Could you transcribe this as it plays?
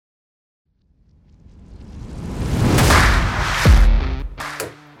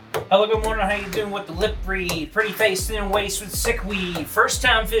Hello, good morning. How you doing with the lip breed? Pretty face, thin waist with sick weed. First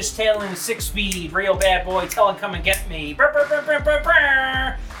time fishtailing with 6-speed. Real bad boy, tell him come and get me. Brr, brr, brr, brr, brr,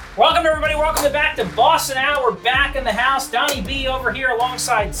 brr. Welcome everybody. Welcome back to Boston Out. We're back in the house. Donnie B over here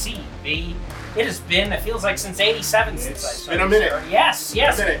alongside CB. It has been, it feels like since 87 since I started. Been a minute. Yes. Been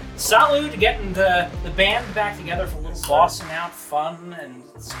a minute. Salute, getting the band back together for a little Boston Out fun and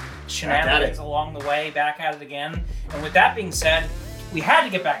shenanigans along the way. Back at it again. And with that being said, we had to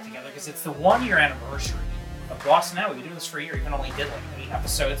get back together because it's the 1-year anniversary of Boston Out. We've been doing this for a year. Even only did like 8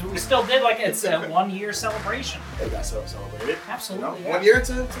 episodes. We still did like it's a 1-year celebration. They got celebrated. Absolutely. You know, 1 year, it's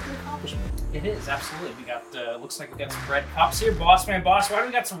a good accomplishment. It is, absolutely. We got, looks like we got some red cups here. Boss, why do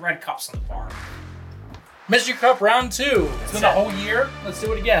we got some red cups on the bar? Mystery Cup round 2. It's been a whole year. Let's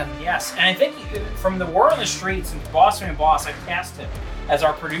do it again. Yes, and I think from the word on the streets and Boss, I tasked him as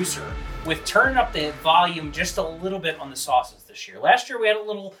our producer with turning up the volume just a little bit on the sauces this year. Last year we had a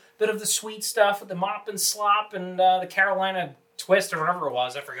little bit of the sweet stuff with the mop and slop and the Carolina twist or whatever it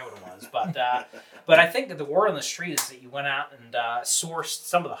was. I forget what it was. But I think that the word on the street is that you went out and sourced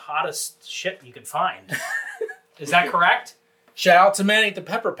some of the hottest shit you could find. Is that correct? Shout out to Manny at the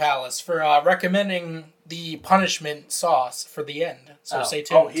Pepper Palace for recommending the punishment sauce for the end. So stay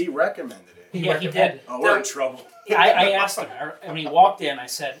tuned. Oh, he recommended it. Yeah, he did. Oh, we're in trouble. I asked him when he walked in. I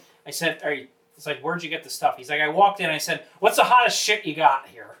said, it's like, where'd you get the stuff? He's like, I walked in. I said, what's the hottest shit you got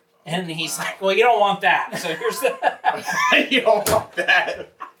here? And he's like, well, you don't want that. So here's the. You don't want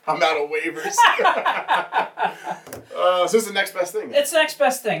that. I'm out of waivers. So this is the next best thing. It's the next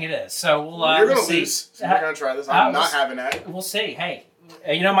best thing. It is. So you're gonna see. lose. So you're gonna try this. I'm not having that. We'll see. Hey,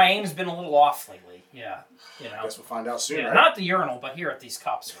 my aim's been a little off lately. Yeah. I guess we'll find out soon. Yeah, right? not at the urinal, but here at these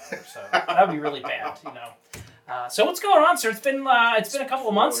cups. Rather, so that would be really bad. So what's going on, sir? It's been a couple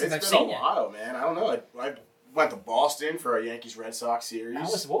of months since I've seen you. It's been a while, man. I don't know. I went to Boston for a Yankees-Red Sox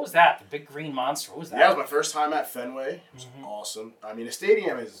series. What was that? The big green monster? What was that? Yeah, it was my first time at Fenway. It was awesome. I mean, the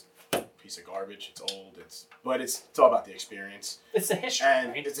stadium is a piece of garbage. It's old. But it's all about the experience. It's the history, and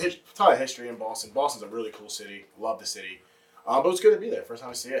right? It's a ton of history in Boston. Boston's a really cool city. Love the city. But it was good to be there. First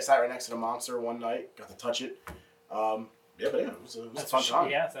time to see it. I sat right next to the monster one night. Got to touch it. It was a fun time.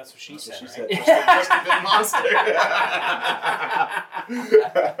 Yeah, that's what she said. Just Right? just a big monster.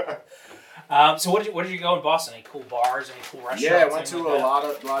 So what did you go in Boston? Any cool bars? Any cool restaurants? Yeah, I went to a lot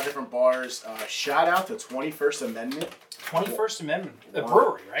of different bars. Shout out to 21st Amendment. 21st Amendment, the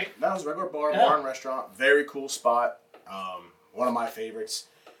brewery, right? That was a regular bar and restaurant. Very cool spot. One of my favorites.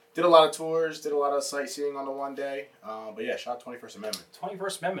 Did a lot of tours, did a lot of sightseeing on the one day. But yeah, shout out 21st Amendment.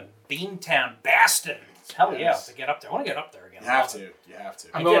 21st Amendment, Beantown, Boston. Hell yeah, to get up there. I want to get up there again. You have to.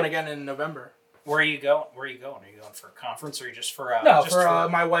 I'm going again in November. Where are you going? Are you going for a conference or are you just for for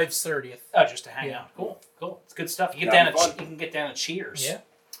my wife's 30th. Oh, just to hang out. Cool. It's good stuff. You can get down to Cheers. Yeah.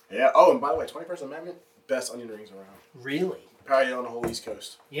 Yeah. Oh, and by the way, 21st Amendment, best onion rings around. Really? Probably on the whole East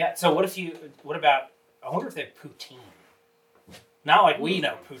Coast. Yeah. So what about? I wonder if they have poutine. Not like we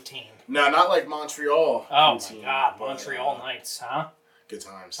know poutine. No, not like Montreal. Oh poutine, my God, Montreal nights, huh? Good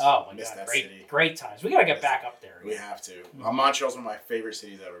times. Oh my Miss God, that great, city. great times. We gotta get back up there. We have to. Montreal's one of my favorite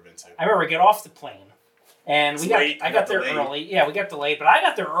cities I've ever been to. I remember we get off the plane, and I got there delayed. early. Yeah, we got delayed, but I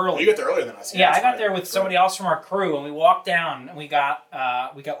got there early. Oh, you got there earlier than us. Yeah, I got there with somebody else from our crew, and we walked down, and we got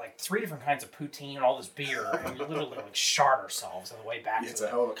like 3 different kinds of poutine and all this beer, and we literally like shard ourselves on the way back It's to a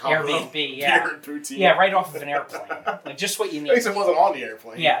hell of a combo. Airbnb. Yeah, Beer and poutine. yeah, right off of an airplane, like just what you need. At least it wasn't on the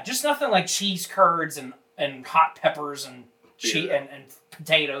airplane. Yeah, just nothing like cheese curds and hot peppers and and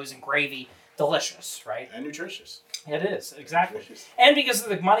potatoes and gravy. Delicious, right? And nutritious. It is, exactly. Nutritious. And because of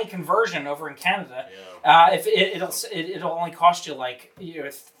the money conversion over in Canada, if it'll only cost you like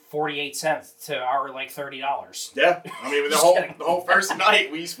 48 cents to our like $30. Yeah, I mean the whole first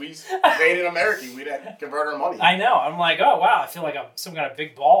night we made it American. We'd have to convert our money. I know. I'm like, oh wow, I feel like I'm some kind of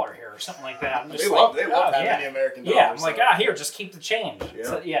big baller here or something like that. They love having the American dollar. Yeah, I'm like, here, just keep the change.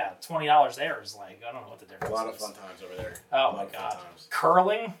 Yeah. $20 there is like, I don't know what the difference is. A lot of fun times over there. Oh my God.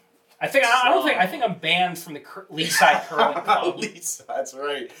 Curling? I think I'm banned from the Leaside Curling Club. That's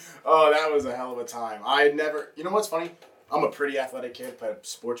right. Oh, that was a hell of a time. I had never. You know what's funny? I'm a pretty athletic kid. Played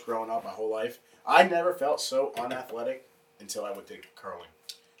sports growing up my whole life. I never felt so unathletic until I would take curling.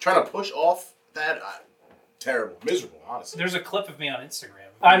 Trying to push off that, terrible, miserable, honestly. There's a clip of me on Instagram.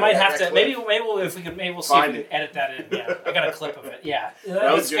 I might have to. Maybe we'll see if we can edit that in. Yeah, I got a clip of it. Yeah,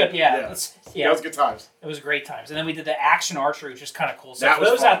 that was good. Yeah, that was good times. It was great times, and then we did the action archery, which is kind of cool. So that for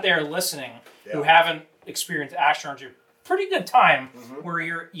those fun. out there listening who haven't experienced action archery, pretty good time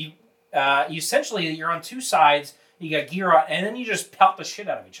where you essentially you're on 2 sides. You got gear on, and then you just pelt the shit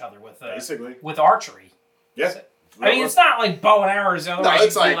out of each other with basically with archery. Yeah. I mean, it's not like bow and arrows. Otherwise,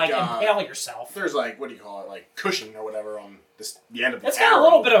 it's you could, like, impale yourself. There's like, what do you call it? Like cushion or whatever on the end of the It's arrow. got a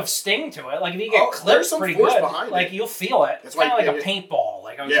little bit of sting to it. Like if you get clipped some pretty force good, behind like it. you'll feel it. It's kind of like a paintball.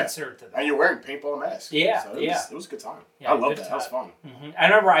 Like I would consider it to that. And you're wearing paintball masks. Yeah, so it was a good time. Yeah, I loved that. That was fun. Mm-hmm. I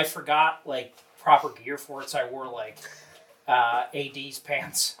remember I forgot like proper gear for it, so I wore like AD's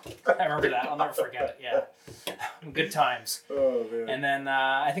pants. I remember that. I'll never forget it. Yeah, good times. Oh man. And then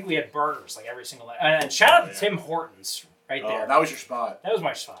I think we had burgers like every single day. And shout out to Tim Hortons right there. That was your spot. That was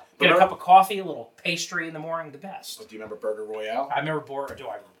my spot. Get a cup of coffee, a little pastry in the morning, the best. Do you remember Burger Royale? I remember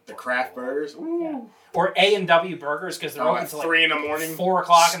the craft burgers. Ooh. Yeah. Or A&W Burgers because they're open until 3 in the morning. 4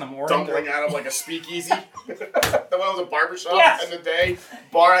 o'clock in the morning. Dumpling out of like a speakeasy. The one was a barbershop in the day,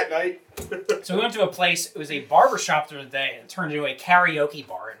 bar at night. So we went to a place, it was a barbershop during the day, and it turned into a karaoke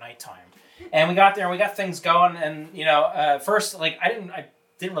bar at nighttime. And we got there and we got things going, and first, like, I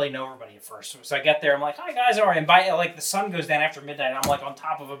didn't really know everybody at first. So I get there, I'm like, hi guys, how are you? And like the sun goes down after midnight, and I'm like on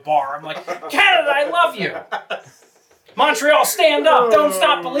top of a bar. I'm like, Canada, I love you. Montreal, stand up, don't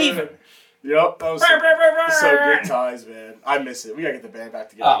stop believing. Yep, that was so good times, man. I miss it. We gotta get the band back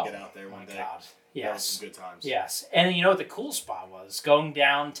together and get out there one day. God. Yes. That was some good times. Yes. And you know what the cool spot was? Going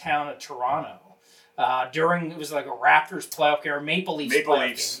downtown to Toronto. It was like a Raptors playoff game or Maple Leafs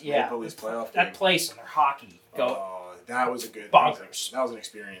playoff game. Yeah. Maple Leafs playoff game. That place and their hockey. That was a good bonkers. That was an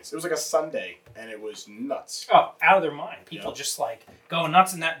experience. It was like a Sunday, and it was nuts. Oh, out of their mind. People just like going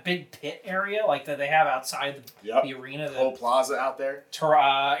nuts in that big pit area like that they have outside the arena. The whole plaza out there.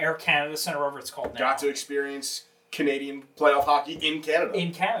 Air Canada Center, whatever it's called now. Got to experience Canadian playoff hockey in Canada.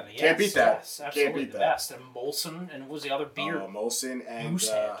 In Canada, yes. Can't beat that. Yes, absolutely. Can't beat the best. And Molson, and what was the other beer? Molson and...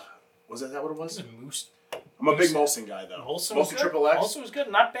 Moosehead. Was that what it was? It was Moose. I'm a big Molson guy, though. Molson Triple X. Molson was good.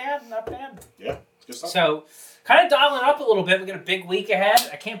 Not bad. Yeah, it's good stuff. So, kind of dialing up a little bit. We got a big week ahead.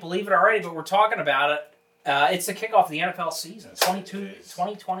 I can't believe it already, but we're talking about it. It's the kickoff of the NFL season.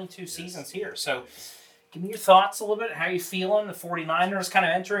 2022 season's here. So, give me your thoughts a little bit. How you feeling? The 49ers kind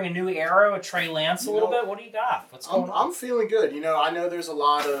of entering a new era with Trey Lance a little bit. What do you got? What's going on? I'm feeling good. I know there's a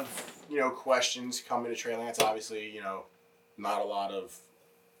lot of, questions coming to Trey Lance. Obviously, not a lot of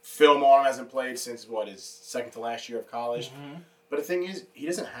film on him. Hasn't played since, his second to last year of college. Mm-hmm. But the thing is, he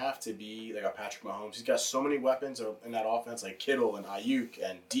doesn't have to be like a Patrick Mahomes. He's got so many weapons in that offense, like Kittle and Ayuk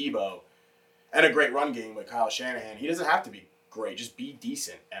and Debo, and a great run game with Kyle Shanahan. He doesn't have to be great. Just be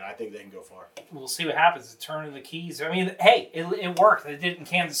decent, and I think they can go far. We'll see what happens. Turning the keys. I mean, hey, it worked. They did it in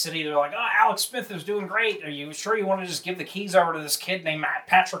Kansas City. They're like, Alex Smith is doing great. Are you sure you want to just give the keys over to this kid named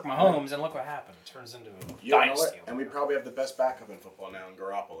Patrick Mahomes? And look what happened. It turns into a dynasty. And we probably have the best backup in football now in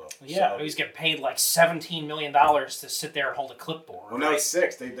Garoppolo. Yeah, he's getting paid like $17 million to sit there and hold a clipboard. Well, no, it's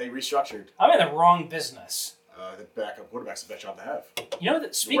 6. They restructured. I'm in the wrong business. The backup quarterback's the best job to have.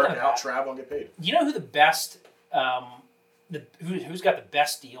 Speaking of that, travel, and get paid. You know who the best... who's got the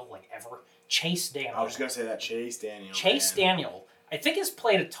best deal like ever? Chase Daniel. I was going to say that Chase Daniel. Daniel, I think, has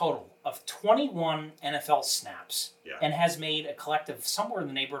played a total of 21 NFL snaps and has made a collective somewhere in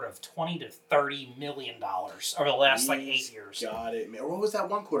the neighborhood of $20 to $30 million over the last 8 years. Got it, man. What was that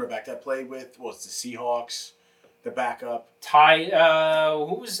one quarterback that played with? The Seahawks, the backup.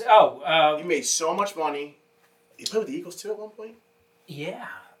 Who was? He made so much money. He played with the Eagles too at one point. Yeah.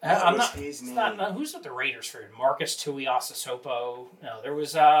 His name? Who's with the Raiders for Marcus Tuiasosopo? No, there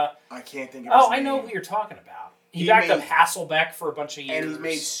was. I can't think of his name. I know who you're talking about. He backed up Hasselbeck for a bunch of years. And he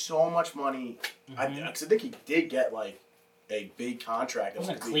made so much money. Mm-hmm. I think he did get a big contract.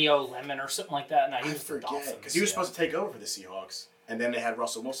 Wasn't Cleo Lemon or something like that? No, he was I forget. Because he was supposed to take over for the Seahawks. And then they had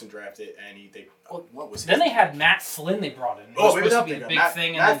Russell Wilson drafted, and what was? Then they had Matt Flynn. They brought in. He was supposed to be the big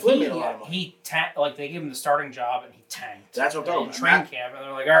thing, and then he they gave him the starting job, and he tanked. That's what I'm talking about. Training camp, and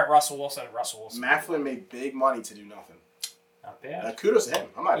they're like, all right, Russell Wilson. Matt Flynn made big money to do nothing. Not bad. Kudos to him.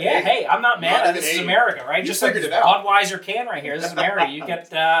 I'm not. Hey, I'm not mad. This is America, right? Just like Budweiser can right here. This is America. You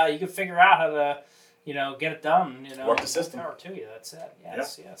can figure out how to, get it done. Work the system. Power to you. That's it.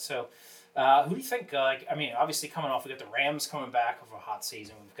 Yes. Yeah. So. Who do you think? Obviously coming off, we got the Rams coming back of a hot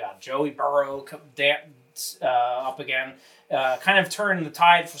season. We've got Joey Burrow up again, kind of turning the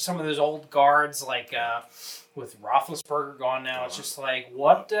tide for some of those old guards, with Roethlisberger gone now. It's just like,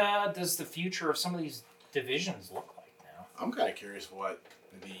 what does the future of some of these divisions look like now? I'm kind of curious what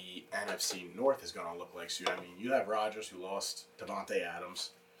the NFC North is going to look like soon. I mean, you have Rodgers, who lost Devontae Adams,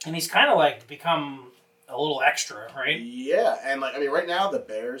 and he's kind of become a little extra, right? Yeah, and right now the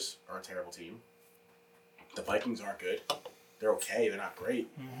Bears are a terrible team. The Vikings aren't good. They're okay. They're not great.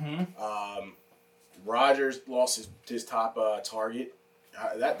 Mm-hmm. Rodgers lost his top target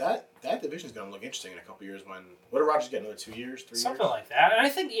That division's going to look interesting in a couple years. What did Rodgers get? Another 2 years, 3 years? Something like that. And I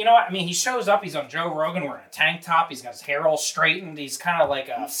think, you know what? I mean, he shows up. He's on Joe Rogan wearing a tank top. He's got his hair all straightened. He's kind of like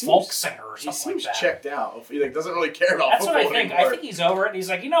a folk singer or something like that. He seems checked out. He doesn't really care about That's football what I think. anymore. I think he's over it. He's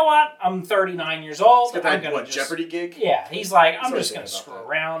like, you know what? I'm 39 years old. He's got that, Jeopardy gig? Yeah. He's like, I'm That's just what I going to think screw about that.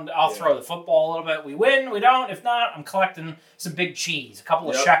 around. I'll throw the football a little bit. We win. We don't. If not, I'm collecting some big cheese. A couple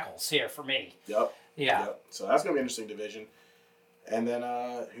of shekels here for me. Yep. Yeah. Yep. So that's going to be an interesting division. And then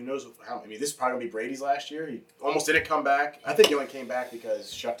who knows how? I mean, this is probably going to be Brady's last year. He almost didn't come back. I think he only came back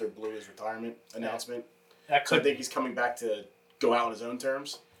because Schefter blew his retirement announcement. That So I could think he's coming back to go out on his own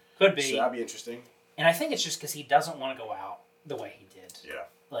terms. Could be. So that'd be interesting. And I think it's just because he doesn't want to go out the way he did. Yeah.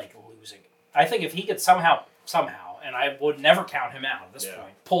 Like losing. I think if he could somehow, and I would never count him out at this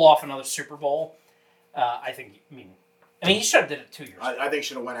point, pull off another Super Bowl, I mean, he should have did it 2 years ago. I think he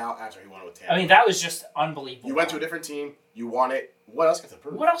should have went out after he won with Tampa. I mean, that was just unbelievable. You went to a different team. You won it. What else you have to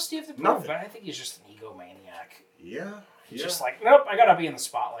prove? What else do you have to prove? Nothing. But I think he's just an egomaniac. Yeah. He's just like, nope, I got to be in the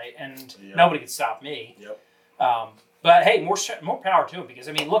spotlight, and nobody can stop me. Yep. But hey, more power to him because,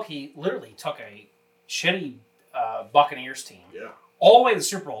 I mean, look, he literally took a shitty Buccaneers team all the way to the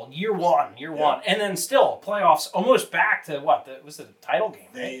Super Bowl, year one, and then still playoffs almost back to what? Was it a title game?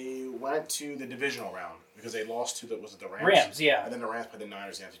 Right? They went to the divisional round because they lost to the Rams? Rams, yeah. And then the Rams played the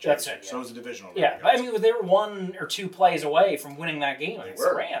Niners in the championship. That's it, yeah. So it was a divisional round. Yeah, but I mean, they were 1 or 2 plays away from winning that game against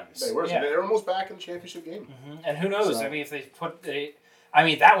the Rams. They were. Yeah. So they were almost back in the championship game. Mm-hmm. And who knows? I mean, if they I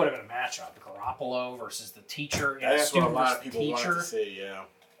mean, that would have been a matchup. Garoppolo versus the teacher. That's what a lot of people teacher. wanted to see, yeah.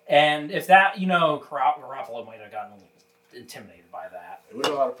 And if that, Garoppolo might have gotten intimidated by that. It would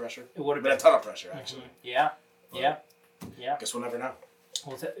have been a lot of pressure. It would have been a ton of pressure, actually. Mm-hmm. Yeah. Guess we'll never know.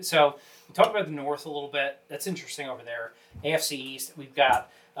 Well, so we talked about the North a little bit. That's interesting over there. AFC East, we've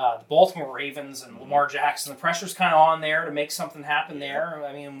got the Baltimore Ravens and Lamar Jackson. The pressure's kind of on there to make something happen there.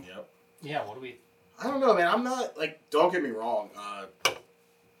 I mean, what do we... I don't know, man. I'm not, don't get me wrong.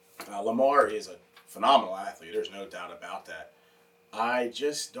 Lamar is a phenomenal athlete. There's no doubt about that. I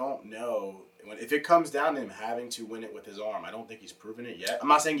just don't know. If it comes down to him having to win it with his arm, I don't think he's proven it yet. I'm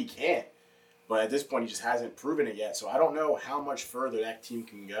not saying he can't, but at this point, he just hasn't proven it yet. So I don't know how much further that team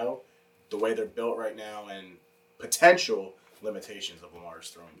can go, the way they're built right now, and potential limitations of Lamar's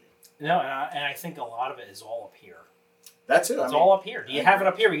throwing game. No, and I think a lot of it is all up here. That's it. It's all up here. Do you have it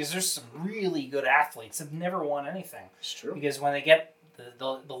up here? Because there's some really good athletes that have never won anything. It's true. Because when they get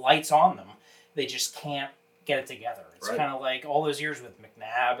the lights on them, they just can't get it together. It's kind of like all those years with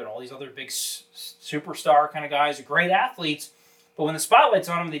McNabb and all these other big superstar kind of guys, great athletes, but when the spotlight's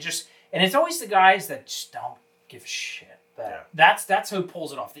on them, they just... And it's always the guys that just don't give a shit. That's who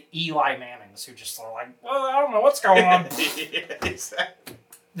pulls it off. The Eli Mannings who just are like, well, I don't know what's going on. Exactly.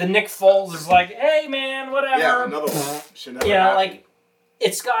 The Nick Foles is like, hey, man, whatever. Yeah, another one. Should never happen.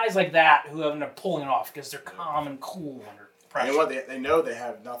 It's guys like that who end up pulling it off because they're calm and cool under pressure. And what they know they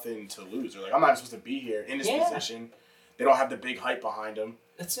have nothing to lose. They're like, I'm not supposed to be here in this position. They don't have the big hype behind them.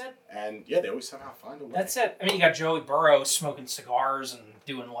 That's it. And they always somehow find a way. That's it. I mean, you got Joey Burrow smoking cigars and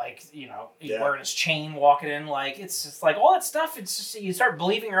doing wearing his chain, walking in. It's just like all that stuff. It's just you start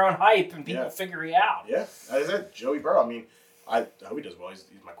believing your own hype and people figure you out. Yeah, as I said, Joey Burrow. I mean, I hope he does well. He's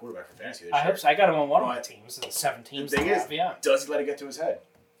my quarterback for fantasy this year. I hope so. I got him on one of my teams, the 7 teams. The thing is, does he let it get to his head?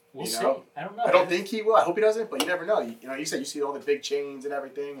 We'll see. I don't know. I don't think he will. I hope he doesn't, but you never know. You said you see all the big chains and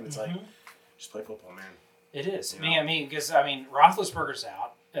everything, and it's like, just play football, man. It is. Because Roethlisberger's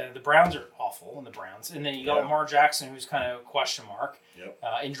out. The Browns are awful in the Browns. And then you got Lamar Jackson, who's kind of a question mark. Yep.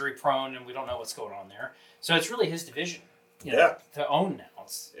 Injury prone, and we don't know what's going on there. So it's really his division to own now.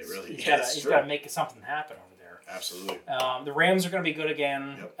 It really is. He's true. got to make something happen over there. Absolutely. The Rams are going to be good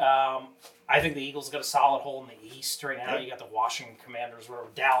again. Yep. I think the Eagles got a solid hole in the East right now. You got the Washington Commanders, whatever.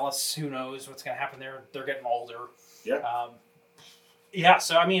 Dallas, who knows what's going to happen there. They're getting older. Yeah.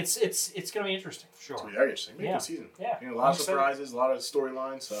 So I mean, it's going to be interesting for sure. It's going to be very interesting. Good season. Yeah. A lot of surprises, a lot of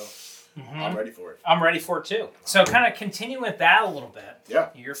storylines. So I'm ready for it. I'm ready for it too. So kind of continue with that a little bit. Yeah.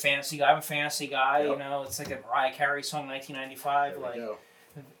 You're a fantasy guy. I'm a fantasy guy. Yep. It's like a Mariah Carey song, 1995.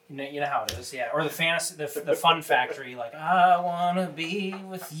 You know how it is, yeah. Or the fantasy, the Fun Factory, like I wanna be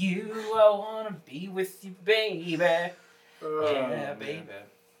with you, I wanna be with you, baby. Yeah, baby.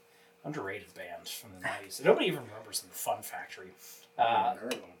 Underrated band from the 90s. Nobody even remembers the Fun Factory.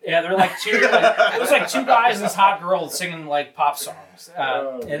 They're like two. It was like two guys and this hot girl singing like pop songs.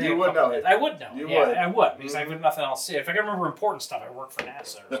 And you would know it. I would know. I would because I have nothing else to say. If I can remember important stuff, I work for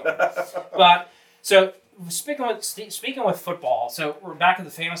NASA or something. But so speaking with football, so we're back to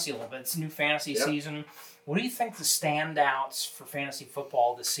the fantasy a little bit. It's a new fantasy Yep. season. What do you think the standouts for fantasy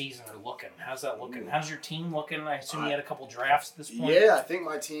football this season are looking? How's that looking? How's your team looking? I assume you had a couple drafts at this point. Yeah, I think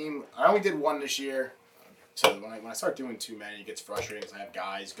my team. I only did one this year. So when I start doing too many, it gets frustrating because I have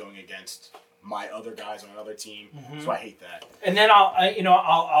guys going against my other guys on another team. So I hate that. And then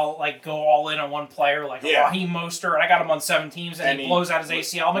I'll like go all in on one player, like Raheem Mostert, and I got him on 7 teams, and he blows out his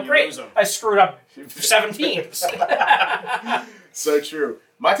ACL. I'm like, great, I screwed up 7 teams. So true.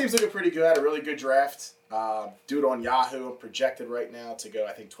 My team's looking pretty good. I had a really good draft. Dude on Yahoo, I'm projected right now to go,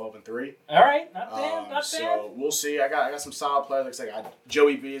 I think, 12-3. All right, not bad, not bad. So we'll see. I got some solid players. Like I said, I got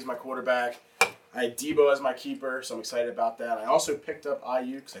Joey B as my quarterback. I had Debo as my keeper, so I'm excited about that. I also picked up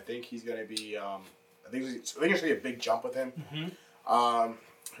IU because I think he's going to be. I think it's going to be a big jump with him.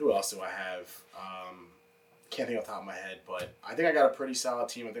 Who else do I have? Can't think off the top of my head, but I think I got a pretty solid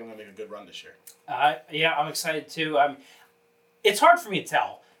team. I think I'm going to make a good run this year. Yeah, I'm excited too. It's hard for me to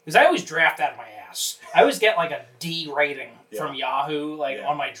tell because I always draft out of my ass. I always get like a D rating from Yahoo,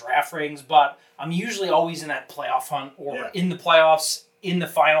 on my draft ratings, but I'm usually always in that playoff hunt or in the playoffs in the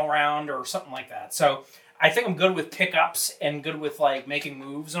final round or something like that. So I think I'm good with pickups and good with like making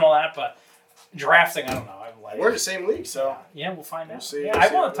moves and all that, but drafting, I don't know. We're in the same league, so yeah, we'll find out. See,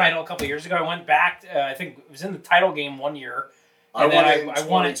 I won the title a couple years ago. I went back. I think it was in the title game one year. I won it in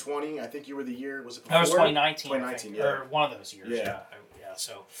 2020. I think you were the year. Was it before? That was 2019. 2019, yeah. Or one of those years. Yeah.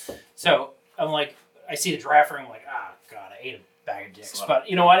 So I'm like, I see the draft ring. I'm like, God, I ate a bag of dicks. But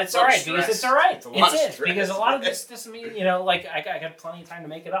you know what? It's all right because it's all right. It's because a lot of this doesn't mean I got plenty of time to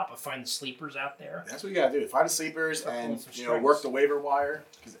make it up. I find the sleepers out there. That's what you gotta do. Find the sleepers and work the waiver wire.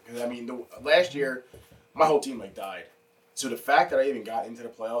 Because I mean, last year my whole team died. So the fact that I even got into the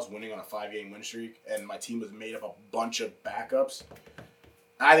playoffs, winning on a 5-game win streak, and my team was made up of a bunch of backups,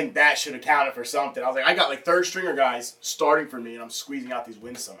 I think that should have counted for something. I was like, I got third stringer guys starting for me, and I'm squeezing out these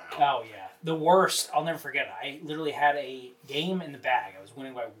wins somehow. Oh yeah, the worst. I'll never forget it. I literally had a game in the bag. I was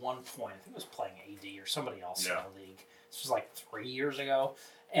winning by 1 point. I think I was playing AD or somebody else in the league. This was 3 years ago,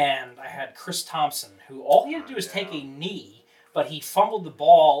 and I had Chris Thompson, who all he had to do was take a knee, but he fumbled the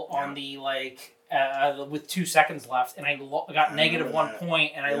ball on the with 2 seconds left, and I got negative 1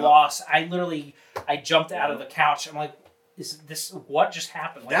 point, and I lost. I jumped out of the couch. I'm like, is this what just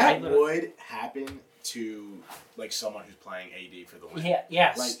happened? That would happen to someone who's playing AD for the win. Yeah,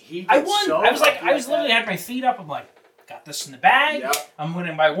 yes. I won. So I was literally had my feet up. I'm like, got this in the bag. Yep. I'm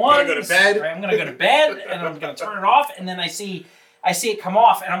winning by 1. I'm gonna go to bed. I'm gonna go to bed, and I'm gonna turn it off, and then I see it come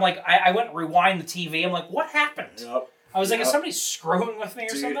off, and I'm like, I went and rewind the TV. I'm like, what happened? Yep. I was like, is somebody screwing with me or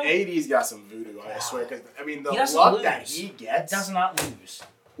something? AD's got some voodoo, I swear. Because the luck that he gets does not lose.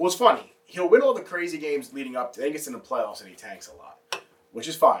 Well, it's funny. He'll win all the crazy games leading up to. Then he gets in the playoffs and he tanks a lot, which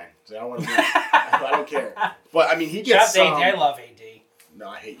is fine. So I don't want to. I don't care. But he gets. Shout out to AD. I love AD. No,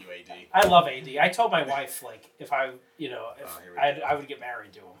 I hate you, AD. I love AD. I told my wife if I would get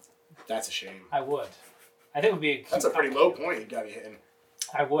married to him. That's a shame. I would. I think it would be a. That's a pretty low point you got me hitting.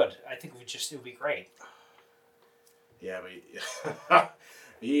 I would. I think it would be great. Yeah, but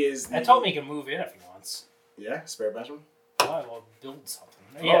he is. I told him he can move in if he wants. Yeah, spare bedroom. Oh, well, build something.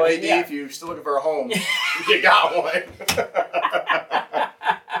 Yeah, AD, if you're still looking for a home, you got one.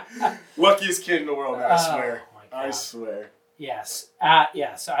 Luckiest kid in the world, man, I swear. I swear. Yes.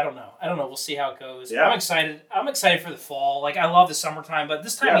 So I don't know. We'll see how it goes. Yeah. I'm excited for the fall. I love the summertime, but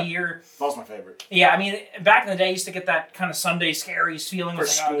this time of year. Fall's my favorite. Yeah, back in the day, I used to get that kind of Sunday scaries feeling.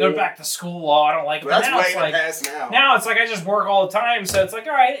 Go back to school. Oh, I don't like it. But that's way in the past now. Now it's I just work all the time, so it's all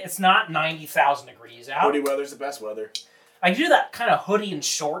right, it's not 90,000 degrees out. Hoodie weather's the best weather. I do that kind of hoodie and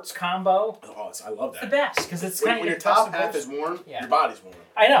shorts combo. Oh, I love that. It's the best because it's when your top half is warm, your body's warm.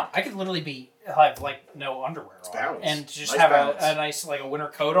 I know. I could literally have no underwear on and just have a nice a winter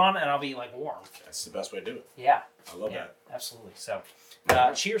coat on, and I'll be warm. That's the best way to do it. Yeah, I love that. Absolutely. So,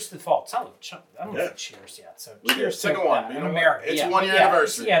 cheers to the fall. I don't know if it's cheers yet. So cheers to second one. In America. It's 1 year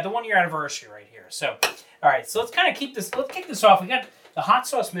anniversary. The 1 year anniversary right here. So, all right. So let's kind of kick this off. We got the Hot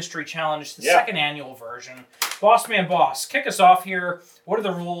Sauce Mystery Challenge, the second annual version. Boss Man Boss, kick us off here. What are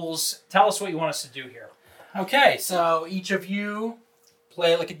the rules? Tell us what you want us to do here. Okay, so each of you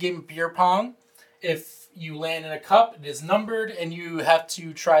play a game of beer pong. If you land in a cup, it is numbered, and you have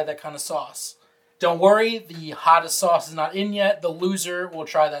to try that kind of sauce. Don't worry, the hottest sauce is not in yet. The loser will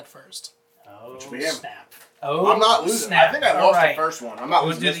try that first. Oh, Which snap. Oh, I'm not losing. Snap. I think I lost the first one. I'm not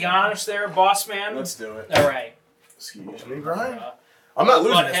losing. We'll do the honors there, Boss Man. Let's do it. All right. Excuse me, Brian. I'm not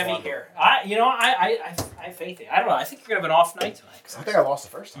losing this heavy one. Here. I have faith in you. I don't know. I think you're going to have an off night tonight. I think I lost the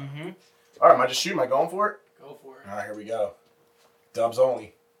first time. Mm-hmm. All right, am I just shooting? Am I going for it? Go for it. All right, here we go. Dubs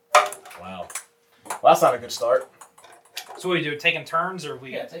only. Wow. Well, that's not a good start. So what do we do? Taking turns or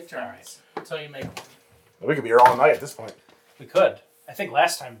we? Yeah, take turns. All right. Until you make one. We could be here all night at this point. We could. I think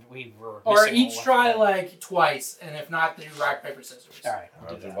last time we were. Or missing each one. try like twice, and if not, then you rock, paper, scissors. All right. I'll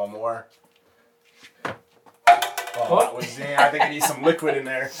We'll do do that. one more. Oh, that was, I think I need some liquid in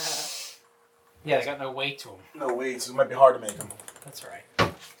there. Yeah, they got no weight to them. No weight, so it might be hard to make them. That's right. All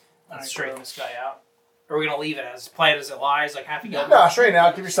Let's right, straighten cool. this guy out. Or are we gonna leave it as play it as it lies, like half a gun? No, straighten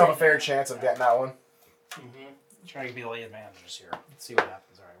out. Give yourself a fair chance of getting that one. Trying to be the lead managers here. Let's see what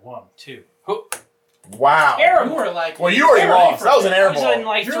happens. All right, 1, 2. Hook. Wow. You were like. Well, you already you're away lost. from That was it. an air I was ball. in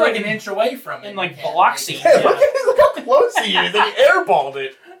like You're like an inch away from it. in like You can't Biloxi. make it. Hey, look how close he is. And he airballed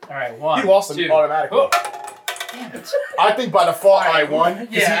it. All right, 1. He lost 2. him automatically. Hook. Damn it. I think by default I won.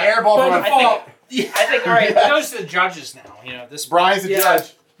 Because Yeah, he airballed by from a default. I think all right. It goes to the judges now. You know this. Brian's the Yeah.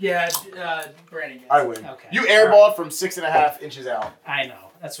 judge. Yeah, Brandon gets I it. win. Okay. You airballed from 6.5 inches out. I know.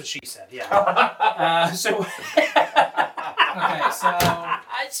 That's what she said. Yeah. So. Okay, so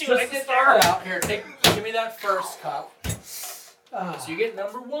I see what I just to did start there. out here, give me that first cup. So you get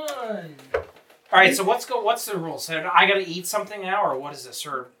number 1. All right. So what's the rules? So I got to eat something now, or what is this?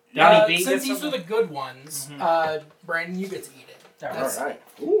 Or Donnie B Since gets these are something? the good ones, Brandon, you get to eat it. All All That's- right.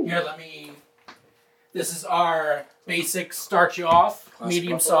 Ooh. Here, let me. This is our basic start you off Classic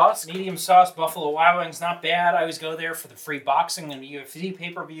medium buffalo. sauce. Medium sauce Buffalo Wild Wings, not bad. I always go there for the free boxing and UFC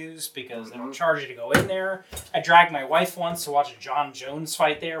pay-per-views because they don't charge you to go in there. I dragged my wife once to watch a John Jones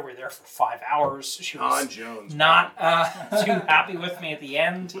fight there. We were there for 5 hours. She John was Jones. not too happy with me at the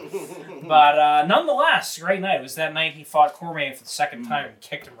end. But nonetheless, great night. It was that night he fought Cormier for the second time and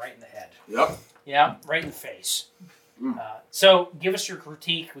kicked him right in the head. Yep. Yeah, right in the face. So give us your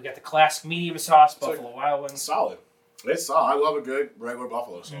critique. We got the classic medium sauce Buffalo Wild Wings. Solid. It's solid. I love a good regular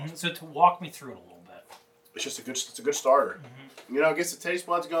buffalo sauce. So to walk me through it a little bit. It's a good starter. You know, gets the taste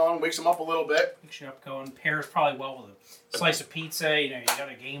buds going, wakes them up a little bit. Picks you up going. Pairs probably well with a slice of pizza. You know, you got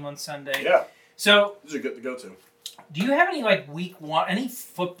a game on Sunday. Yeah, So, these are good to go to. do you have any like week one, any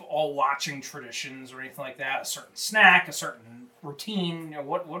football watching traditions or anything like that? A certain snack, a certain routine. You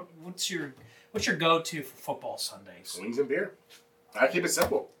know, what's your go to for football Sundays? Wings and beer. I keep it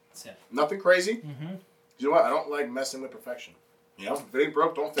simple. That's it. Nothing crazy. Mm-hmm. You know what? I don't like messing with perfection. You know, if it ain't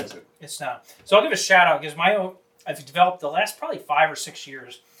broke, don't fix it. It's not. So I'll give a shout out because I've developed the last probably 5 or 6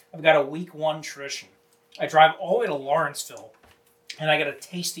 years. I've got a week one tradition. I drive all the way to Lawrenceville, and I get a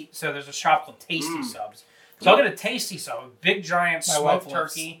tasty. So there's a shop called Tasty Subs. So I'll get a Tasty Sub, a big giant My wife smoked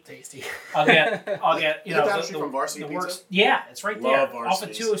loves turkey. Tasty. I'll get you Is know it down the the street from Varsity Pizza? works. Yeah, it's right Love there off of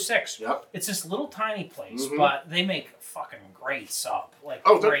Varsities. 206. Yep. It's this little tiny place, Mhm. but they make fucking great sub. Like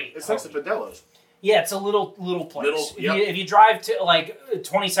Oh, great. it's next to hoagie. Fidelo's. Yeah, it's a little place. Little, yep. If you drive to like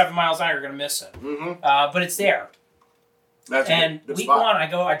 27 miles an hour, you're gonna miss it. Mm-hmm. But it's there. That's a And good week spot. one,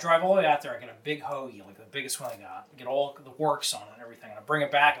 I drive all the way out there. I get a big hoagie, like the biggest one I got. I get all the works on it and everything. And I bring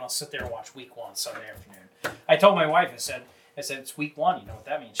it back and I'll sit there and watch week one Sunday afternoon. I told my wife, I said it's week one. You know what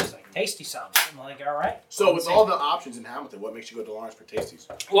that means? She's like, Tasty Subs. I'm like, all right. So with all the options in Hamilton, what makes you go to Lawrence for Tasties?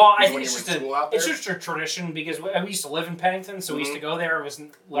 Well, I Is think when it's you just were in school out it's there? just a tradition because we used to live in Pennington, so we used to go there. It was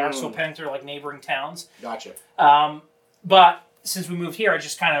in Lawrenceville, Pennington, like neighboring towns. Gotcha. But since we moved here, I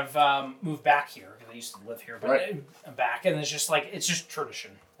just kind of moved back here because I used to live here, but Right. I'm back, and it's just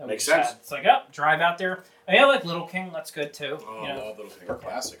tradition. that we Makes just sense. had. It's like, oh, drive out there. I mean, I like Little King. That's good too. Oh, you I know? love Little Finger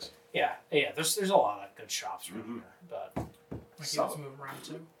classics. Yeah. There's a lot of good shops around here, but. Let's move around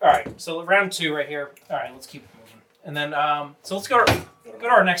too. All right, so round 2 right here. All right, let's keep moving, and then so let's go to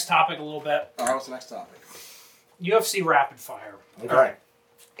our next topic a little bit. All right, what's the next topic? UFC rapid fire. Okay. All right.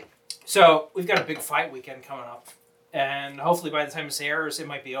 So we've got a big fight weekend coming up, and hopefully by the time this airs, it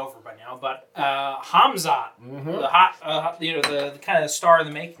might be over by now. But Hamzat, the hot, the kind of star of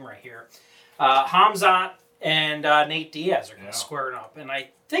the making right here, Hamzat and Nate Diaz are going to square it up, and I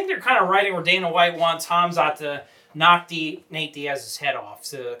think they're kind of writing where Dana White wants Hamzat to knock Nate Diaz's head off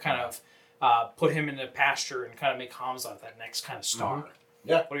to kind of put him in the pasture and kind of make Hamzat that next kind of star.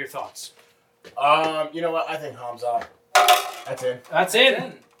 Yeah. What are your thoughts? You know what? I think Hamza. That's it. That's it.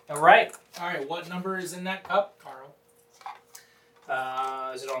 Then. All right. All right, what number is in that cup, Carl?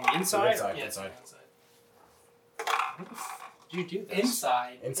 Is it on the inside? Inside, Yeah. inside. Did you do this?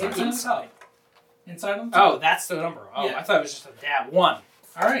 Inside. Inside. Inside. Inside on the top. Oh, that's the number. Oh, Yeah. I thought it was just a dab. 1.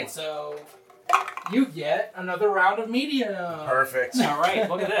 All right, so you get another round of medium. Perfect. All right,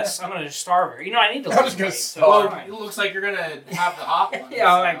 look at this. I'm going to just starve here. You know, I need to I'm lose just gonna weight. So starve. Well, it looks like you're gonna have the hot one.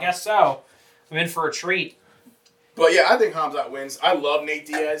 yeah, I guess so. I'm in for a treat. But yeah, I think Hamzat wins. I love Nate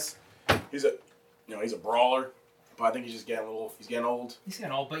Diaz. He's a brawler. but I think he's just getting he's getting old. He's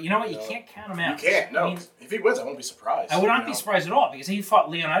getting old, but you know what? You can't count him out. You can't. No. I mean, if he wins, I won't be surprised. I would not be surprised at all because he fought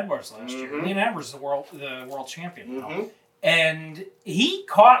Leon Edwards last year. Mhm. Leon Edwards is the world champion now. Mm-hmm. And he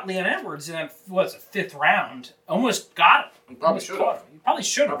caught Leon Edwards in that, fifth round. Almost got him. He probably should have. He probably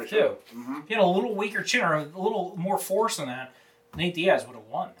should have, too. Mm-hmm. If he had a little weaker chin or a little more force than that, Nate Diaz would have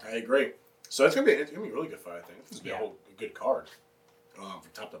won. I agree. So it's gonna be a really good fight. I think it's gonna be a good card, from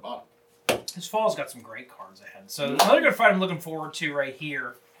top to bottom. His fall's got some great cards ahead. So another good fight I'm looking forward to right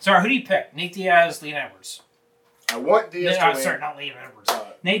here. Sorry, who do you pick? Nate Diaz, Leon Edwards. I want Diaz to win. Sorry, not Leon Edwards.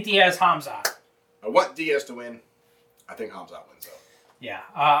 Nate Diaz, Hamzat. I want Diaz to win. I think Hamzat wins though. Yeah,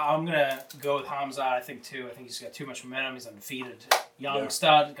 I'm gonna go with Hamzat. I think too. I think he's got too much momentum. He's undefeated, young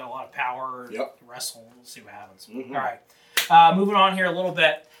stud, got a lot of power. Yep. Wrestle. We'll see what happens. Mm-hmm. All right, moving on here a little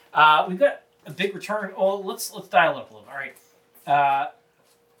bit. We've got a big return. Oh, let's dial it up a little bit. All right.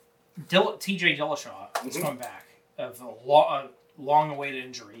 TJ Dillashaw is coming back of a long-awaited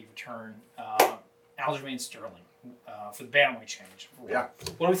injury return. Aljamain Sterling for the bantamweight challenge. Yeah.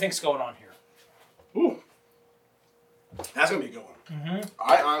 What do we think's going on here? Ooh. That's going to be a good one. Mm-hmm.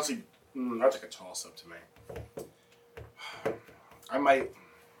 I honestly, that's like a toss-up to me. I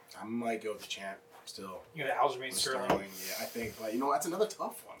might go with the champ still. You know, Aljamain Sterling. Yeah, I think, but that's another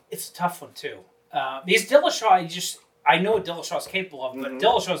tough one. It's a tough one, too. Because Dillashaw, I know what Dillashaw's capable of, but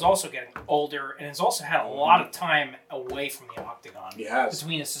Dillashaw's also getting older and has also had a lot of time away from the octagon. He has.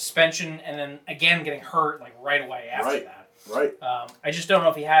 Between a suspension and then, again, getting hurt right away after that. Right. I just don't know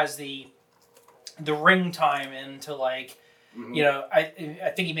if he has the ring time into I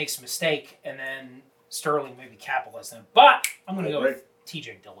think he makes a mistake and then Sterling maybe capitalizes him. But I'm going to go with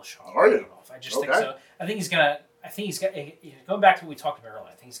TJ Dillashaw. Are you? I just think so. I think he's got, going back to what we talked about earlier,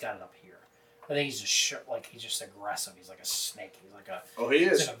 I think he's got it up here. I think he's just he's just aggressive. He's like a snake. He's like he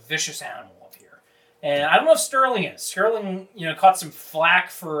is. He's like a vicious animal up here. And I don't know if Sterling is. Sterling, caught some flack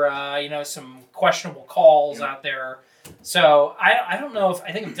for some questionable calls out there. So I don't know if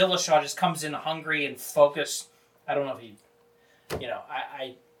I think if Dillashaw just comes in hungry and focused. I don't know if he,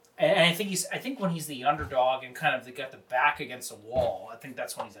 I think when he's the underdog and kind of got the back against the wall, I think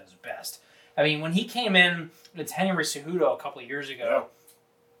that's when he's at his best. I mean, when he came in with Henry Cejudo a couple of years ago.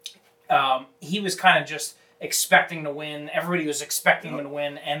 Yeah. He was kind of just expecting to win. Everybody was expecting him to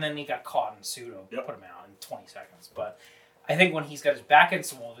win, and then he got caught in pseudo, put him out in 20 seconds. But I think when he's got his back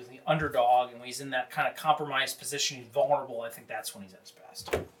against the wall, he's the underdog, and when he's in that kind of compromised position, he's vulnerable, I think that's when he's at his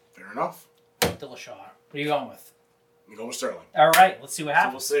best. Fair enough. Dillashaw. What are you going with? I'm going with Sterling. All right, let's see what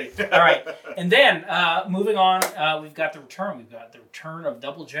happens. So we'll see. All right, and then moving on, we've got the return. We've got the return of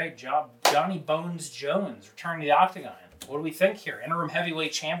Double J, Johnny Bones Jones, returning to the octagon. What do we think here? Interim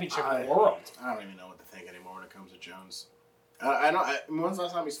heavyweight championship of the world. I don't even know what to think anymore when it comes to Jones. When's the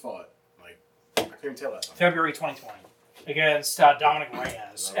last time he's fought? I can't even tell last time. February 2020 against Dominic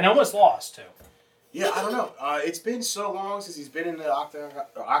Reyes, and almost lost too. Yeah, I don't know. It's been so long since he's been in the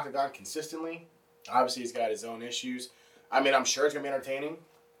octagon consistently. Obviously, he's got his own issues. I mean, I'm sure it's gonna be entertaining,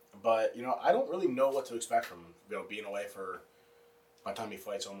 but I don't really know what to expect from him. Being away for by the time he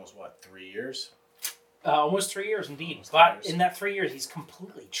fights, almost 3 years. Almost 3 years, indeed. But in that 3 years, he's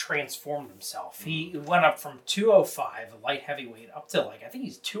completely transformed himself. He went up from 205, a light heavyweight, up to I think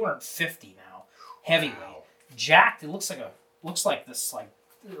he's 250 now, heavyweight. Wow. Jacked. It looks like this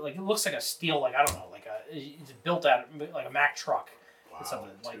it looks like a steel I don't know it's built out like a Mack truck. Wow,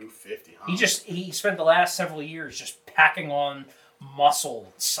 something 250. Huh? He spent the last several years just packing on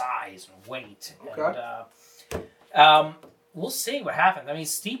muscle, size, and weight. Okay. And, we'll see what happens. I mean,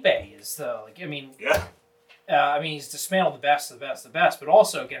 Stipe is he's dismantled the best, but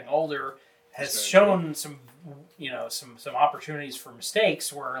also getting older has shown some opportunities for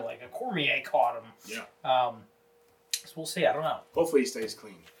mistakes where a Cormier caught him. Yeah. So we'll see. I don't know. Hopefully he stays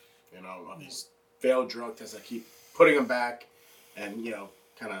clean. Of these failed drug tests that keep putting him back, and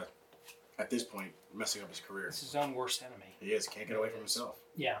kind of at this point messing up his career. It's his own worst enemy. He is. Can't get away from himself.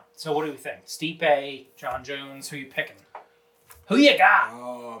 Yeah. So what do we think? Stipe, John Jones. Who you picking? Who you got?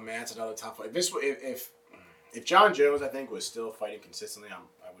 Oh man, that's another tough fight. If John Jones, I think, was still fighting consistently, I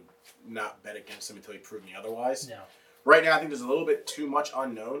would not bet against him until he proved me otherwise. No. Right now, I think there's a little bit too much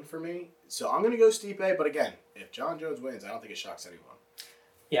unknown for me, so I'm going to go Stipe. But again, if John Jones wins, I don't think it shocks anyone.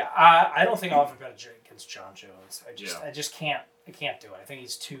 Yeah, I don't think I'll ever bet against John Jones. I just can't. I can't do it. I think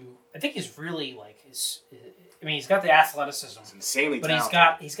he's too. I think he's really he's got the athleticism. It's insanely talented.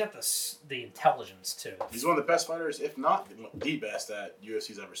 But he's got the intelligence too. He's one of the best fighters, if not the best that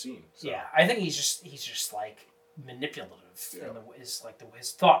UFC's ever seen. So. Yeah, I think he's just manipulative in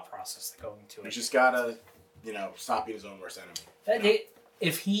his thought process that going into it. He's just gotta, stop being his own worst enemy.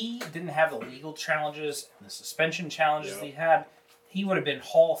 if he didn't have the legal challenges and the suspension challenges Yep. that he had, he would have been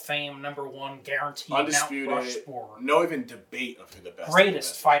Hall of Fame #1 guaranteed. Undisputed. Mount Rushmore. No even debate of who the best.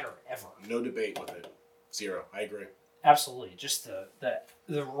 Greatest fighter ever. No debate with it. Zero. I agree. Absolutely, just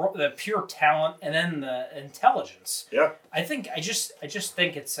the pure talent and then the intelligence. Yeah. I just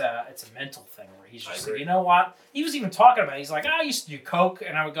think it's a mental thing where he's I just agree. like, you know what? He was even talking about it. He's like, I used to do coke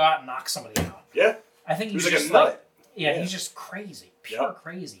and I would go out and knock somebody out. Yeah. I think He he's was like just a nut. yeah, Yeah. he's just crazy, pure Yep.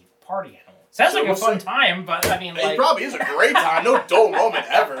 crazy party animal. Sounds So like a we'll fun see. time, but I mean, It like, probably is a great time. No dull moment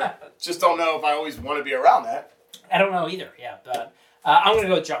ever. Just don't know if I always want to be around that. I don't know either. Yeah, but I'm gonna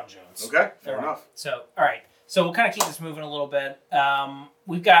go with John Jones. Okay. Fair All right. enough. So, all right. So we'll kind of keep this moving a little bit.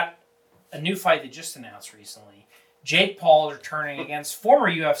 We've got a new fight they just announced recently. Jake Paul returning against former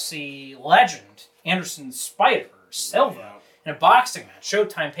UFC legend Anderson Spider Silva Yeah. in a boxing match,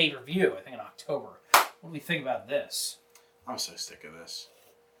 Showtime pay-per-view, I think in October. What do we think about this? I'm so sick of this.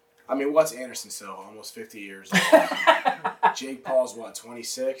 I mean, what's Anderson Silva? Almost 50 years old. Jake Paul's what,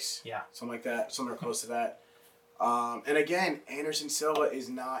 26? Yeah. Something like that. Somewhere close to that. And again, Anderson Silva is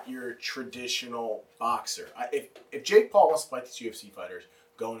not your traditional boxer. If Jake Paul wants to fight these UFC fighters,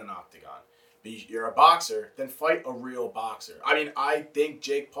 go in an octagon. But you're a boxer, then fight a real boxer. I mean, I think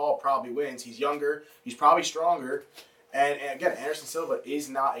Jake Paul probably wins. He's younger. He's probably stronger. And again, Anderson Silva is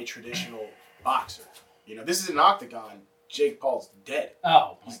not a traditional boxer. You know, this is an octagon. Jake Paul's dead.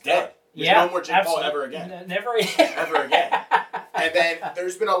 Oh, He's dead. There's yeah, no more Jake Paul absolutely. ever again. Never. Ever again. And then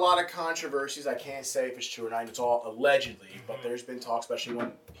there's been a lot of controversies. I can't say if it's true or not. It's all allegedly. But there's been talk, especially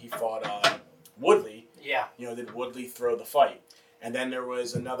when he fought Woodley. Yeah. You know, did Woodley throw the fight? And then there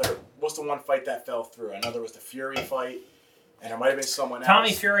was another. What's the one fight that fell through? I know there was the Fury fight. And there might have been someone else.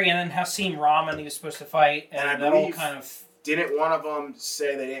 Tommy Fury and then Hasim Rahman he was supposed to fight. And I And that all believe- kind of... Didn't one of them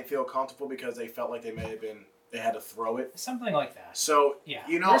say they didn't feel comfortable because they felt like they may have been. They had to throw it? Something like that. So, Yeah.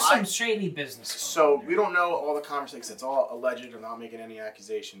 you know, there's some shady business going So on there. we don't know all the conversations. It's all alleged. I'm not making any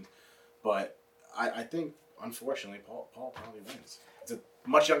accusations, but I think unfortunately Paul probably wins. It's a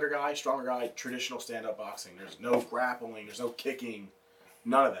much younger guy, stronger guy, traditional stand-up boxing. There's no grappling. There's no kicking.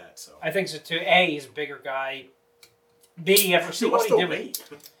 None of that. So I think so too. A, he's a bigger guy. B, after seeing what's what the he did weight?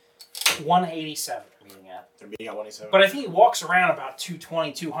 with 187 meeting at. They're meeting at 187. But I think he walks around about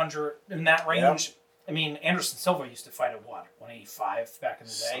 220, 200 in that range. Yeah. I mean, Anderson Silva used to fight at what, 185 back in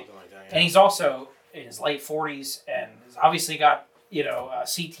the day? Something like that. Yeah. And he's also in his late 40s and has obviously got,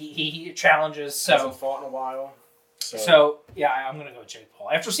 CTE challenges. Hasn't So, fought in a while. yeah, I'm going to go with Jake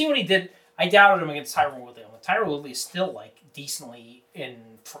Paul. After seeing what he did, I doubted him against Tyron Woodley. Tyron Woodley is still, decently in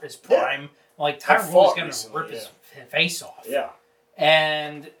his prime. Like, Tyron fought Woodley's going to recently, rip his face off. Yeah.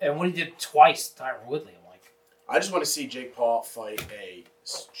 And what he did twice to Tyron Woodley, I'm like, I just want to see Jake Paul fight a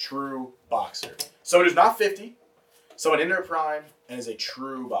true boxer. So it is not 50. Someone in their prime and is a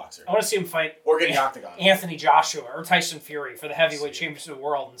true boxer. I want to see him fight Or getting octagon. Anthony Joshua or Tyson Fury for the heavyweight championship of the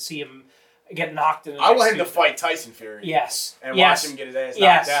world and see him get knocked in the I next want him to season. fight Tyson Fury. Yes. And yes. watch him get his ass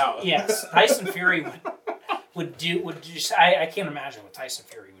yes. knocked out. Yes. Tyson Fury would just I can't imagine what Tyson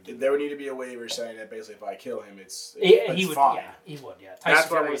Fury would do. There would need to be a waiver saying that basically if I kill him, it's He would. fine. Yeah, he would. Yeah. That's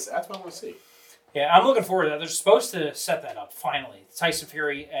what I Fury. want to. That's what I want to see. Yeah, I'm looking forward to that. They're supposed to set that up finally. Tyson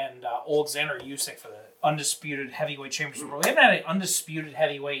Fury and Alexander Usyk for the undisputed heavyweight championship. We haven't had an undisputed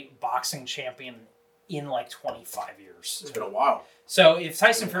heavyweight boxing champion in 25 years. It's been a while. So if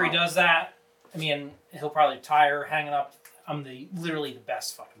Tyson Fury does that, I mean, he'll probably retire, hanging up. I'm literally the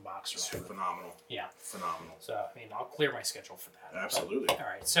best fucking boxer It's ever. phenomenal. Yeah. Phenomenal. So I mean, I'll clear my schedule for that. Absolutely. All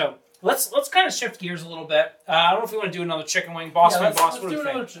right, so let's kind of shift gears a little bit. I don't know if you want to do another chicken wing, boss wing, boss. What do you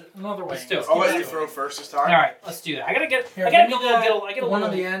think? Another way. Let's do it. I'll let Yeah. you throw first this All time. right, let's do that. I gotta get Here, a little. the one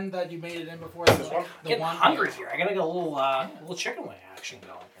on the end that you made it in before. The one? Getting hungry here. I gotta get a little chicken wing action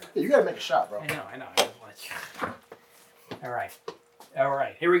going here. Yeah, you gotta make a shot, bro. I know. All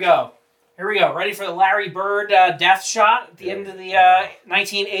right. Here we go. Ready for the Larry Bird death shot at the end of the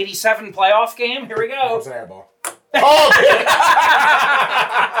 1987 playoff game? Here we go. It's an air ball. Oh, okay.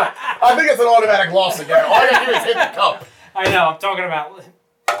 I think it's an automatic loss again. All I gotta do is hit the cup. I know. I'm talking about.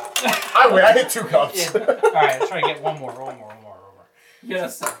 I win. I hit 2 cups. Yeah. All right. Let's try to get one more.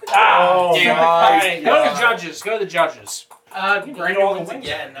 Yes. Ah, damn it. All my right. Go to the judges. Great all the wins wins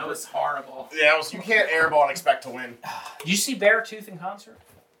again. out. That was horrible. Yeah, you can't airball and expect to win. Did you see Beartooth in concert?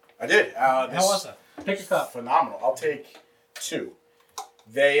 I did. How was it? Pick a cup. Phenomenal. I'll take 2.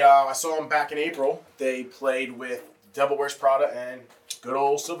 They, I saw them back in April. They played with Devil Wears Prada and good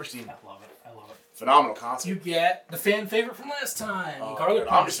old Silverstein. I love it. Phenomenal concert. You get the fan favorite from last time. Oh, Garlic dude,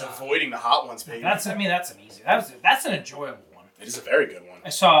 I'm just Parmesan. avoiding the hot ones, baby. That's an easy. That's an enjoyable one. It is a very good one. I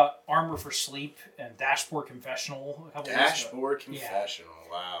saw Armor for Sleep and Dashboard Confessional a couple weeks ago. Dashboard Confessional.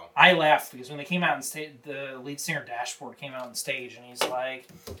 Wow. I laughed because when they came out and the lead singer Dashboard came out on stage and he's like,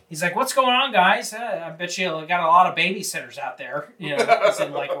 "What's going on, guys? I bet you got a lot of babysitters out there. You know, as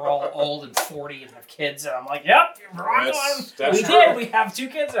in like we're all old and 40 and have kids." And I'm like, "Yep, That's we true. did. We have 2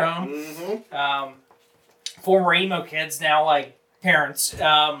 kids at home. Mm-hmm. Former emo kids, now like parents."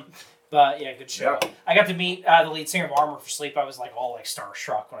 But yeah, good show. Yeah. I got to meet the lead singer of Armor for Sleep. I was like all like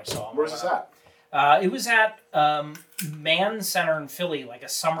starstruck when I saw him. Where's this at? It was at Man Center in Philly, like a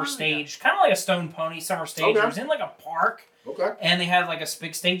summer stage, kind of like a Stone Pony summer stage. Okay. It was in like a park, Okay. and they had like a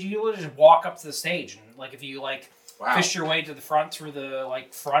big stage. You would just walk up to the stage, and like if you like Wow. fished your way to the front through the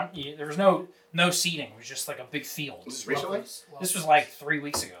like front, there was no seating. It was just like a big field. Was this recently? This was like 3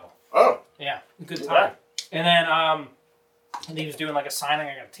 weeks ago. Oh. Yeah, good Okay. time. And then and he was doing like a signing.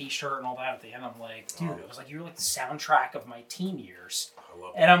 I got a T-shirt and all that at the end. I'm like, dude, I was like, you're like the soundtrack of my teen years. I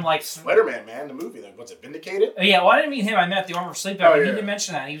love And I'm like, Spider-Man, man, the movie. Like, what's it, Vindicated? yeah, well, I didn't meet him. I met the Armor for Sleep. Oh, He yeah. didn't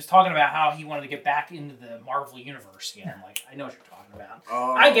mention that. He was talking about how he wanted to get back into the Marvel universe again. I'm like, I know what you're talking about.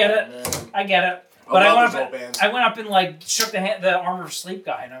 Oh, I get it. Man. I get it. But I love went those up. old bands. I went up and like shook the Armor for Sleep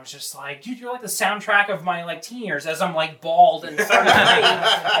guy, and I was just like, dude, you're like the soundtrack of my like teen years. As I'm like bald and 33,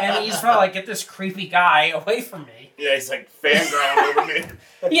 and he's probably like, get this creepy guy away from me. Yeah, he's like fangirling over me.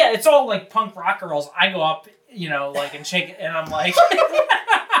 Yeah, it's all like punk rock girls. I go up, like and shake it, and I'm like,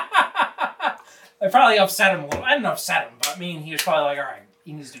 I probably upset him a little. I didn't upset him, but I mean, he was probably like, all right,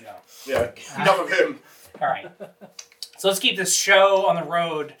 he needs to go. Yeah, enough of him. All right. So let's keep this show on the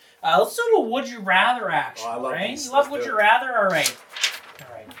road. Let's do a Would You Rather action, Oh, I love right? these. You love Let's Would do You it. Rather? All right.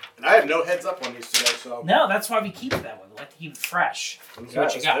 All right. And I have no heads up on these today, so. No, that's why we keep it that way. We like to keep it fresh. Okay, See what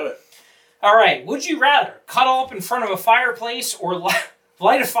you let's got. do it. All right. Would you rather cuddle up in front of a fireplace or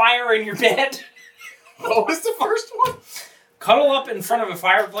light a fire in your bed? What was the first one? Cuddle up in front of a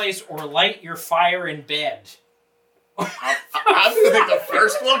fireplace or light your fire in bed? I'm going to pick the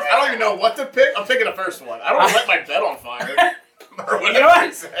first one. I don't even know what to pick. I'm picking the first one. I don't want to light my bed on fire. Or whatever You know what?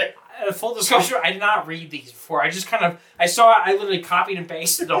 you say. Full disclosure, I did not read these before. I just I literally copied and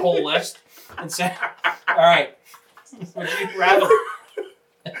pasted the whole list and said, all right, would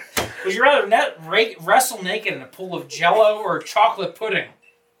you rather wrestle naked in a pool of Jell-O or chocolate pudding?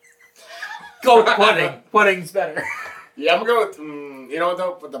 Go pudding. Pudding's better. Yeah, I'm going to go with, you know what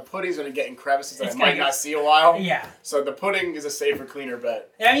though? But the pudding's going to get in crevices that It's I might gonna not see a while. Yeah. So the pudding is a safer, cleaner bet.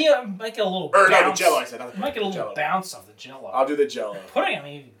 Yeah, you might get a little Or bounce. no, the Jell-O I said. Not the You might get a little Jell-O. bounce off the Jell-O. I'll do the Jell-O. Pudding, I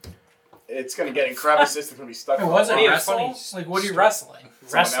mean, It's going to get in crevices. It's going to be stuck. It for a wasn't while. Yeah, wrestle. funny. Like, what are you wrestling?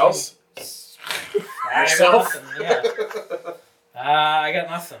 Someone wrestling. else? I got Yourself? nothing, yeah. I got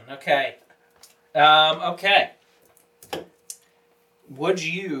nothing. Okay. Okay. Would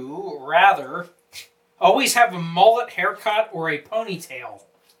you rather always have a mullet haircut or a ponytail?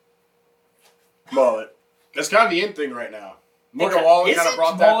 Mullet. That's kind of the in thing right now. Morgan Wallen Is kind it? of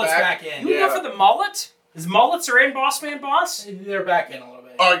brought that Mullet's back. back in. You would Yeah. go for the mullet? Is mullets are in Boss Man Boss? They're back in a little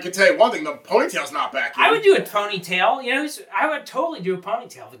bit. Oh, I can tell you one thing. The ponytail's not back in. I would do a ponytail. You know, I would totally do a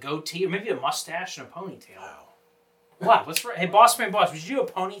ponytail. The goatee, or maybe a mustache and a ponytail. Wow. What? What's right? Hey, Boss Man Boss, would you do a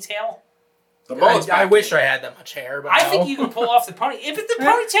ponytail? The mullet's I back wish in. I had that much hair, but I no. think you can pull off the pony. If the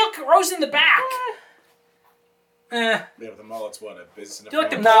ponytail grows in the back. Yeah, but the mullet's what? A business in the Do like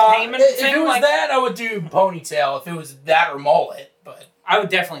the front? No, Heyman if thing, it was like- that, I would do ponytail. If it was that or mullet, but I would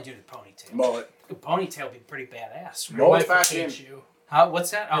definitely do the ponytail. Mullet. The ponytail would be pretty badass. your Mullet's wife would back hate in. you.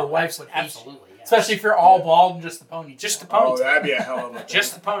 What's that? Your wife would hate you. absolutely. Yeah. Especially if you're all bald and just the ponytail. Just the Oh, ponytail. that'd be a hell of a thing.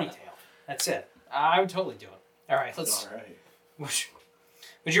 Just the ponytail. That's it. I would totally do it. All right, let's. All right.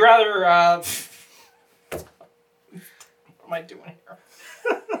 Would you rather? What am I doing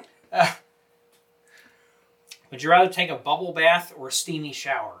here? Would you rather take a bubble bath or a steamy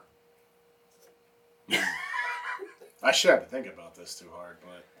shower? I should have to think about this too hard,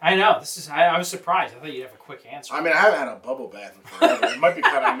 but I know this is. I was surprised. I thought you'd have a quick answer. I mean, I haven't had a bubble bath in forever. It might be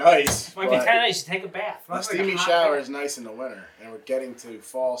kind of nice. Might be but kind of nice to take a bath. A Like a steamy hot shower bath. is nice in the winter, and we're getting to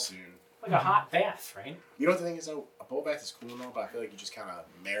fall soon. Like a hot bath, right? You know what the thing is, though? A bubble bath is cool and all, but I feel like you just kind of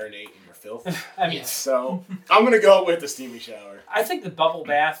marinate in your filth. I mean, So I'm gonna go with the steamy shower. I think the bubble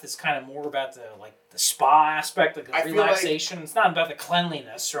bath is kind of more about the spa aspect, like the I feel like- relaxation. It's not about the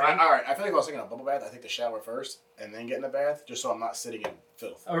cleanliness, right? All right, I feel like if I was thinking of a bubble bath, I think the shower first, and then get in the bath, just so I'm not sitting in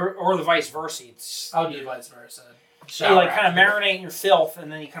filth. Or the vice versa. It's I'll do vice versa. you like kind of marinate in your filth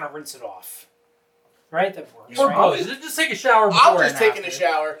and then you kind of rinse it off. Right? That works. Or right? both. Just take a shower before I'm just and taking after. a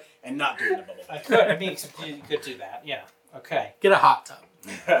shower and not doing the bubble I bath. could. I mean, you could do that. Yeah. Okay. Get a hot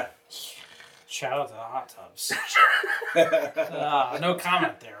tub. Shout out to the hot tubs. No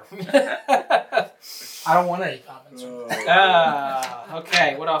comment there. I don't want any comments.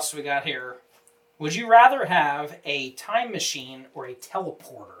 Okay, what else do we got here? Would you rather have a time machine or a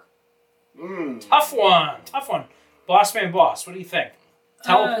teleporter? Tough one. Boss man boss, what do you think?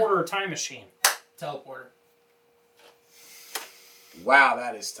 Teleporter or time machine? Teleporter. Wow,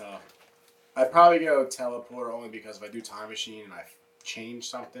 that is tough. I'd probably go teleporter only because if I do time machine and I change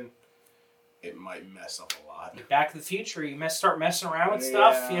something, it might mess up a lot. Back to the Future, you start messing around with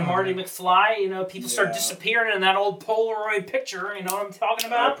stuff. You know, Marty McFly, people start disappearing in that old Polaroid picture. You know what I'm talking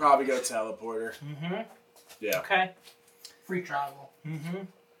about? I'd probably go teleporter. Mm-hmm. Yeah. Okay. Free travel. Mm-hmm.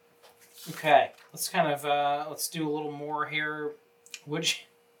 Okay. Let's kind of, let's do a little more here. Would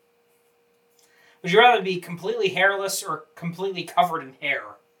you rather be completely hairless or completely covered in hair?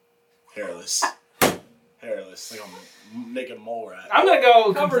 Hairless. Like I'm naked mole rat. I'm going to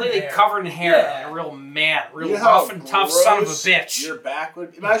go Covered completely in hair. covered in hair. Yeah. Like a real man. Real You know how rough and tough son of a gross bitch. Your back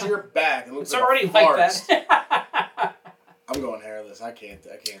would... Imagine your back. It looks It's like already a like forest. that. I'm going hairless. I can't.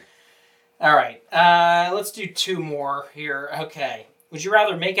 All right. Let's do two more here. Okay. Would you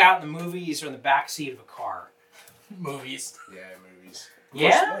rather make out in the movies or in the back seat of a car? Movies. Yeah, movies.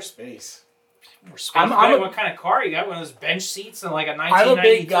 Yeah? More space. More space. I'm What kind of car you got? One of those bench seats and like a 1993? I'm a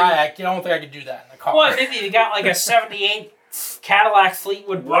big guy. I don't think I could do that in the car. Well, maybe you got like a 78 Cadillac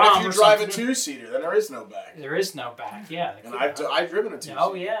Fleetwood What Brom if or you drive something. a two-seater? Then there is no back. There is no back. Yeah. And I've driven a two-seater.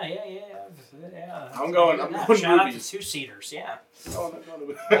 Oh, yeah. I'm going Shout out to movies. two-seaters, yeah. No, I'm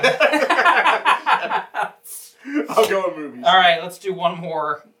going I'll go with movies. All right, let's do one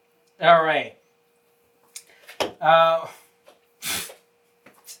more. All right.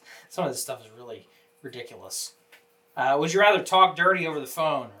 Some of this stuff is really ridiculous. Would you rather talk dirty over the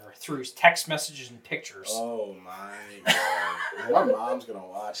phone or through text messages and pictures? Oh my god. My mom's gonna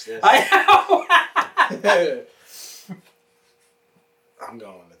watch this. I know. I'm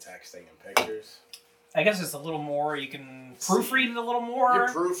going with texting and pictures. I guess it's a little more. You can proofread it a little more. You're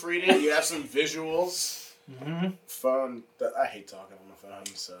proofreading. You have some visuals. Mm-hmm. Phone. I hate talking on the phone,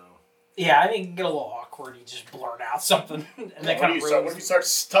 so. Yeah, I think it can get a little awkward. You just blurt out something, and that kind of when you start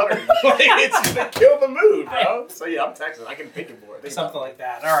stuttering, it's gonna kill the mood, bro. So yeah, I'm texting. I can pick it for it. something like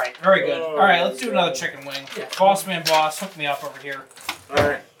that. All right, very good. Oh, All right, let's do God. another chicken wing. Boss man, boss, hook me up over here. All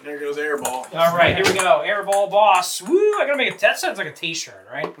right, there goes airball. All right, here we go. Airball boss. Woo! I gotta make it. That sounds like a T-shirt,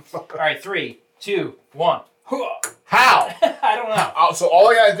 right? All right, 3, 2, 1. How? I don't know. So all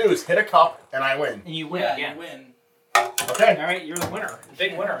I gotta do is hit a cup and I win. And you win Yeah, again. you win. Okay. All right, you're the winner, the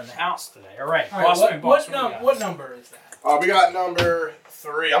big winner in the house today. All right, All right, boss man, boss. what number is that? We got number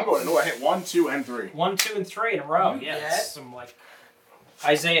 3. I'm going. No, I hit 1, 2, and 3. 1, 2, and 3 in a row. You Yeah, get- that's some like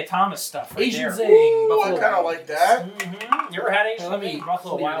Isaiah Thomas stuff right Asian there. Zing. Ooh, I Buffalo kind of Wild like Wings. that. Mm-hmm. You ever had Asian Let me Zing?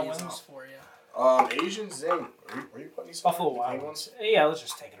 Buffalo clear Wild these Wings? off for you. Asian Zing. Were you putting these Buffalo on? Wild Green Wings. Yeah, let's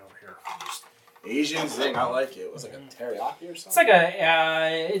just take it over here. Asian Zing. I like it. It was like a teriyaki or something.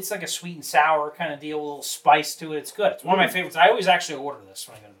 It's like a sweet and sour kind of deal, with a little spice to it. It's good. It's one of my favorites. I always actually order this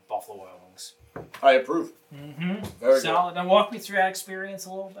when I go to Buffalo Wild Wings. I approve. Mm-hmm. Very Solid. Now walk me through that experience a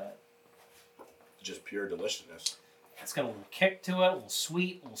little bit. good. Just pure deliciousness. It's got a little kick to it, a little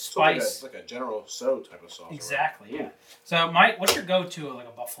sweet, a little It's like spice. a General So type of sauce. Exactly, yeah. So, Mike, what's your go-to at like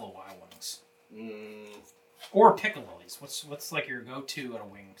a Buffalo Wild Wings Or or Piccolilli's? What's like your go-to at a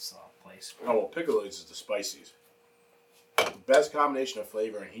wing place? oh well, Piccolilli's is the spiciest. The best combination of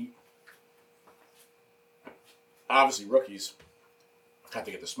flavor and heat. Obviously, rookies have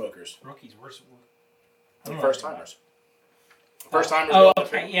to get the smokers. Rookies, where's The first timers. First timers. Oh, love the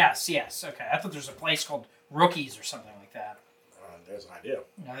okay, pickle. yes. Okay, I thought there's a place called Rookies or something like that. There's an idea.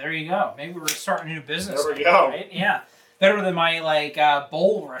 Now there you go. Maybe we're starting a new business. There we idea, go. Right? Yeah, better than my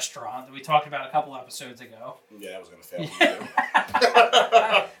bowl restaurant that we talked about a couple episodes ago. Yeah, that was gonna fail.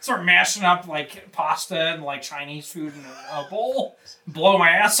 Start mashing up like pasta and like Chinese food in a bowl, blow my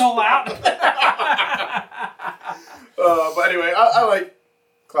asshole out. But anyway, I like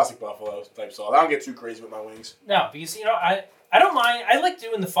classic buffalo type sauce. I don't get too crazy with my wings. No, because I don't mind. I like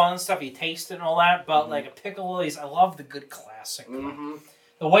doing the fun stuff. You taste it and all that, but like a Piccolilli's, I love the good classic. Mm-hmm.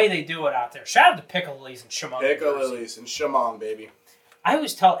 The way they do it out there. Shout out to Piccolilli's and Chemung. Piccolilli's and Chamon, baby. I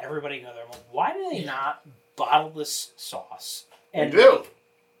always tell everybody who go there, I'm like, why do they not bottle this sauce? They do.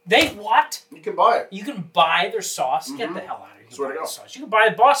 They what? You can buy it. You can buy their sauce. Get Mhm. the hell out of here. You Swear can to buy God. the sauce. You can buy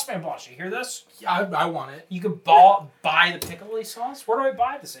Boss Man Boss. You hear this? Yeah, I want it. You can buy the Piccoli sauce. Where do I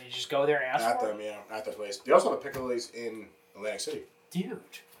buy this? You just go there and ask At for them, yeah, at the place. They also have a Piccolilli's in Atlantic City. it? Dude.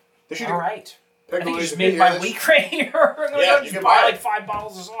 They should All right. I think you Piccolilli's just if made hear my this. week right here. I'm gonna Yeah, go you just can buy buy like it. 5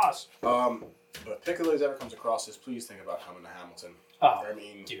 bottles of sauce. But Piccolilli's ever comes across this, please think about coming to Hamilton. Oh, I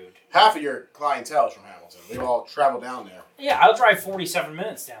mean, dude. half of your clientele is from Hamilton. We all travel down there. Yeah, I'll drive 47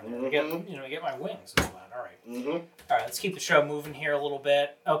 minutes down there to get Mhm. get my wings and all that. All right. Mm-hmm. All right, let's keep the show moving here a little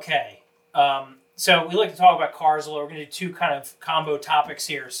bit. Okay. So we like to talk about cars a little. We're going to do two kind of combo topics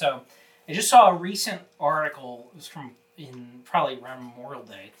here. So I just saw a recent article. It was from probably around Memorial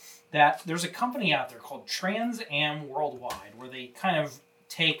Day. That there's a company out there called Trans Am Worldwide where they kind of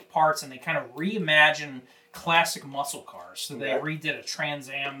take parts and they kind of reimagine classic muscle cars. So they redid a Trans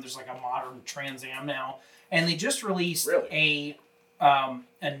Am. There's like a modern Trans Am now. And they just released a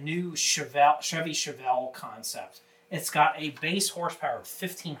new Chevy Chevelle concept. It's got a base horsepower of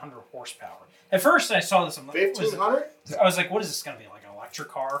 1,500 horsepower. At first I saw this, I'm like, 1,500? I was like, what is this going to be, like an electric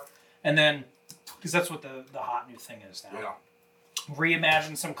car? And then, because that's what the hot new thing is now. Yeah.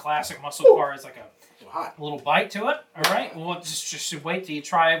 Reimagine some classic muscle cars, like Hot. a little bite to it. All right, well, just wait till you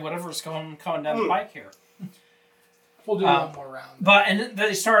try whatever's coming down the bike here. We'll do one more round. But and then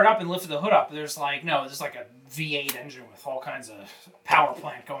they started up and lifted the hood up. There's like there's like a V8 engine with all kinds of power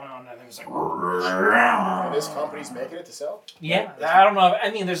plant going on, and it was like. And this company's making it to sell? Yeah, I don't know. I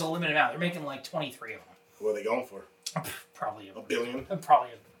mean, there's a limited amount. They're making like 23 of them. What are they going for? Probably $1 billion? Probably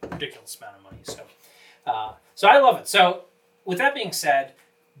a ridiculous amount of money. So I love it. So with that being said,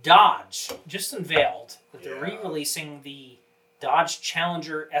 Dodge just unveiled that they're re-releasing the Dodge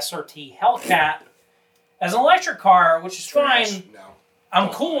Challenger SRT Hellcat as an electric car, which is fine. No. I'm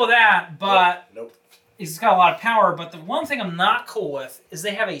cool with that, but Nope. it's got a lot of power. But the one thing I'm not cool with is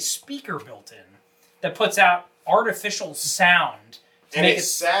they have a speaker built in that puts out artificial sound And it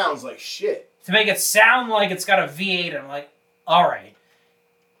sounds like shit. to make it sound like it's got a V8. And I'm like, all right,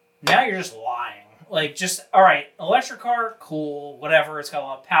 now you're just lying. Like, all right, electric car, cool, whatever. It's got a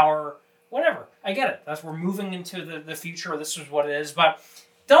lot of power, whatever. I get it. We're moving into the future. This is what it is. But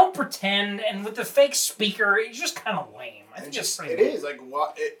don't pretend. And with the fake speaker, it's just kind of lame. I think it's pretty lame. It is. Like,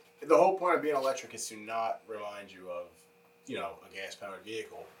 the whole point of being electric is to not remind you of, a gas-powered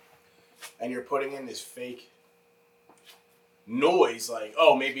vehicle. And you're putting in this fake noise, like,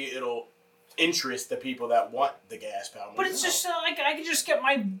 oh, maybe it'll interest the people that want the gas power. But it's just like I could just get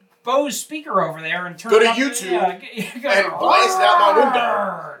my Bose speaker over there and turn Go it to up YouTube and blast it out my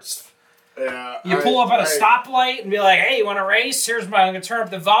window. Yeah, you pull up at a stoplight and be like, "Hey, you want to race? I'm gonna turn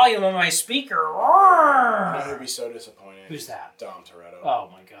up the volume on my speaker." He'd be so disappointed. Who's that? Dom Toretto. Oh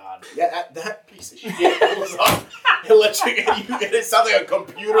my god. Yeah, that piece of shit pulls up electric and it sounds like a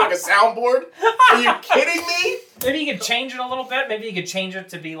computer, like a soundboard. Are you kidding me? Maybe you could change it a little bit. Maybe you could change it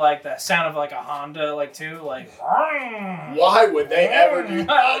to be like the sound of like a Honda, like too, like. Why would they ever do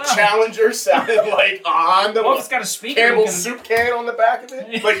a Challenger sounding like a Honda? Well, if it's got a speaker. Campbell's soup can on the back of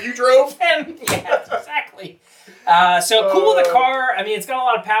it, like you drove. Yeah, exactly. So cool with the car. I mean, it's got a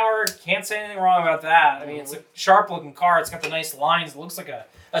lot of power. Can't say anything wrong about that. I mean, it's a sharp-looking car. It's got the nice lines. It looks like a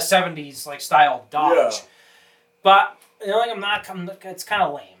 70s like style Dodge. Yeah. But the only thing it's kind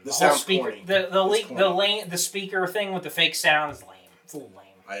of lame. This the whole sounds speaker, corny. the speaker thing with the fake sound is lame. It's a little lame.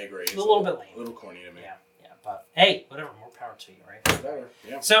 I agree. It's a little bit lame. A little corny to me. Yeah. But hey, whatever. More power to you, right? Better.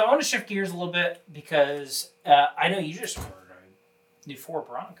 Yeah. So I want to shift gears a little bit because I know you just ordered a new Ford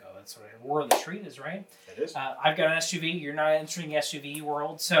Bronco. That's what War of the Street is, right? It is. I've got an SUV. You're not entering the SUV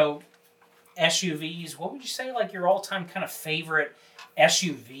world. So SUVs, what would you say like your all-time kind of favorite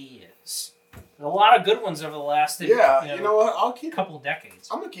SUV is? There's a lot of good ones over the last you know what? I'll keep couple of decades.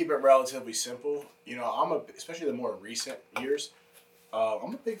 I'm gonna keep it relatively simple. Especially the more recent years.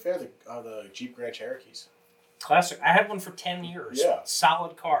 I'm a big fan of the Jeep Grand Cherokees. Classic. I had one for 10 years. Yeah.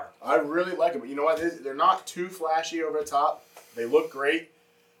 Solid car. I really like them. But you know what? They're not too flashy over the top. They look great.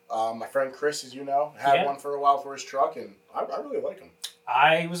 My friend Chris, as you know, had one for a while for his truck, and I really like them.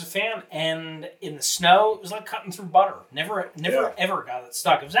 I was a fan, and in the snow, it was like cutting through butter. Never ever got it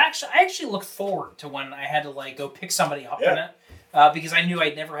stuck. I actually looked forward to when I had to like go pick somebody up in it, because I knew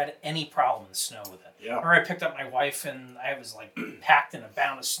I'd never had any problem in the snow with it. Yeah. Or I picked up my wife, and I was like packed in a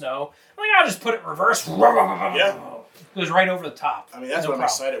bound of snow. I'm like, I'll just put it in reverse. Yeah. It was right over the top. I mean, that's what I'm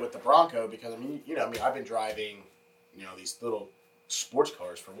excited with the Bronco because I've been driving, these little sports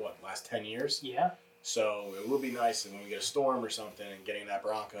cars for last 10 years. Yeah. So it would be nice when we get a storm or something and getting that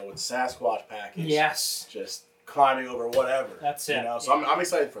Bronco with the Sasquatch package. Yes. Just climbing over whatever. That's it. So I'm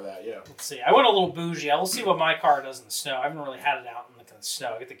excited for that, yeah. Let's see. I went a little bougie. We'll see what my car does in the snow. I haven't really had it out in the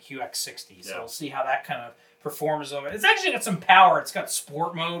snow. I get the QX60, so we'll see how that kind of performs over. It's actually got some power. It's got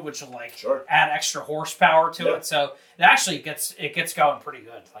sport mode, which will add extra horsepower to it. So it actually gets going pretty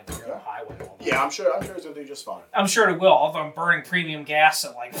good, like if you're on the highway. Yeah, I'm sure it's gonna do just fine. I'm sure it will. Although I'm burning premium gas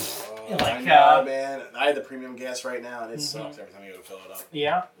at man, I have the premium gas right now, and it sucks every time you go to fill it up.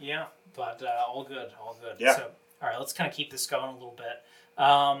 Yeah, but all good. Yeah. So All right, let's kind of keep this going a little bit.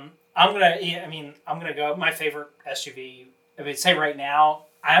 I'm gonna go. My favorite SUV. I would say right now,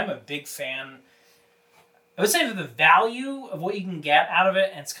 I'm a big fan. I would say that the value of what you can get out of it,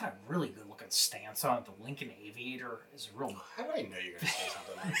 and it's kind of really good looking stance on it. The Lincoln Aviator is a real How did I know you were going to say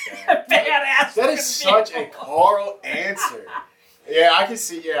something like that? badass. That is such a Carl answer. Yeah, I can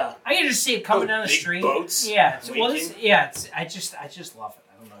see. Yeah, I can just see it coming Those down the big street. boats Yeah, winking. I just love it.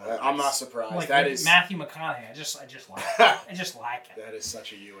 I don't know. I'm not surprised. Like That is Matthew McConaughey. I just like it. I just like it. that is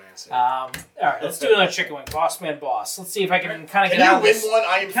such a you answer. All right, let's do another chicken wing. Boss man, boss. Let's see if I can kind of Can get out you of win this. one?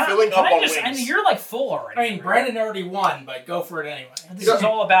 I am Can filling can up I on just, wings. I mean, you're like full already. I mean, Brandon already won, but go for it anyway. This is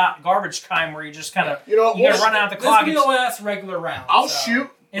all about garbage time where you just kind of You know, you gotta run out the This clock. will be the last regular round. I'll so. shoot.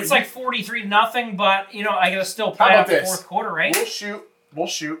 It's like 43-0, but I gotta still How play about out the this? fourth quarter, right? We'll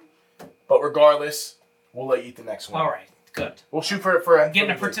shoot. But regardless, we'll let you eat the next one. All right, good. We'll shoot for Getting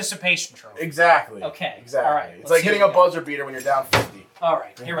a for- participation trophy. Exactly. Okay. Exactly. All right. It's let's like see hitting what a we got. buzzer beater when you're down 50. All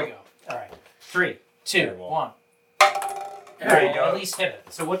right, here we go. All right, 3, 2, Terrible. 1. There you go. At least hit it.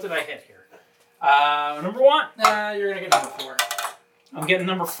 So what did I hit here? Number 1. Nah, you're gonna get number 4. I'm getting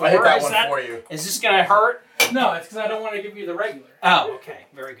number 4. I hit that Is one for you. Is this gonna hurt? No, it's because I don't want to give you the regular. Oh, okay.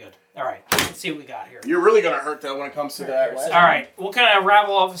 Very good. All right. Let's see what we got here. You're really gonna hurt that when it comes to that. All All right. We'll kind of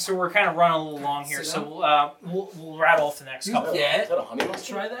rattle off. So we're kind of running a little long here. Sit So we'll rattle off the next couple. Yeah. Is that a honey Let's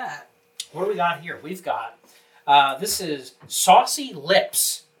mustard? try that. What do we got here? We've got this is Saucy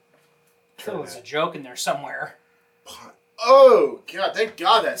Lips. I thought there was a joke in there somewhere. Oh God! Thank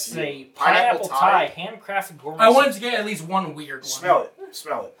God that's It's you. a pineapple Thai handcrafted gourmet. I wanted to get at least one weird one. Smell it.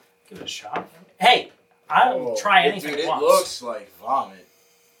 Smell it. Give it a shot. Hey, I'll try anything Dude, it once. looks like vomit.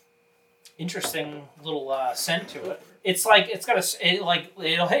 Interesting little scent to it. It's like it's got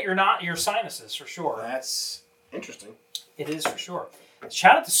it'll hit your sinuses for sure. That's interesting. It is for sure.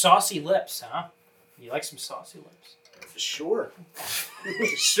 Shout out to Saucy Lips, huh? You like some Saucy Lips? Sure.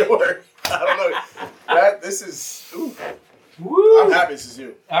 Sure. I don't know. This is. Ooh. Woo! I'm happy this is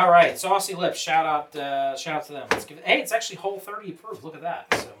you. All right, Saucy Lips. Shout out to them. Let's give it. Hey, it's actually Whole30 approved. Look at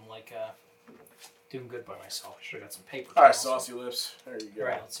that. So I'm like doing good by myself. Should have got some paper. All right, saucy lips. There you go. All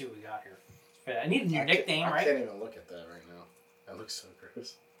right, let's see what we got here. I need a new nickname, I right? can't even look at that right now. That looks so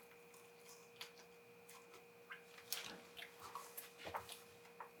gross.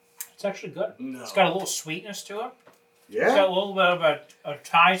 It's actually good. No. It's got a little sweetness to it. Yeah. It's got a little bit of a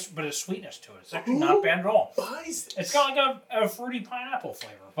Thai, but a sweetness to it. It's actually not bad at all. Buys this? It's got like a fruity pineapple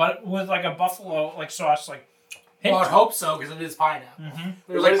flavor, but with like a buffalo like sauce, like. Well, I'd hope so because it is pineapple. Mm-hmm.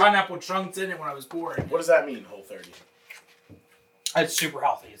 There's What like is- pineapple chunks in it when I was born. What does that mean? Whole30. It's super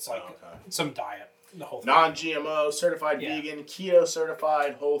healthy. It's like Oh, okay. some diet. The whole thing. Non-GMO, certified Yeah. vegan, keto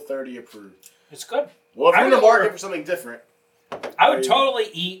certified, Whole30 approved. It's good. Well, if I you're in the would market order- for something different, I would There you totally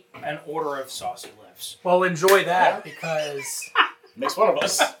eat an order of Saucy Lips. Well, enjoy that Yeah. because makes one of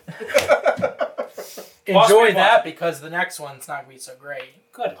us. enjoy man, that because the next one's not gonna be so great.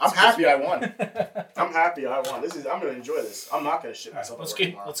 Good. I'm happy I won. I'm happy I won. I'm gonna enjoy this. I'm not gonna shit All right, myself. let's at work keep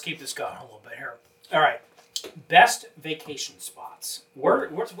tomorrow. let's keep this going a little bit here. All right, best vacation spots. What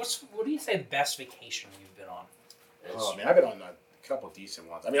do you say the best vacation you've been on is? Oh man, I've been on a couple decent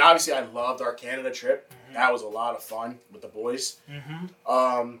ones. I mean, obviously, I loved our Canada trip. Mhm. That was a lot of fun with the boys.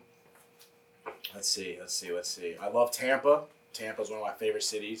 Mm-hmm. Let's see. I love Tampa. Tampa's one of my favorite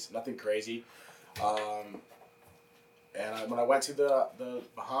cities. Nothing crazy. And when I went to the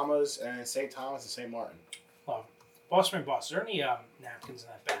Bahamas and St. Thomas and St. Martin. Well, boss, is there any napkins in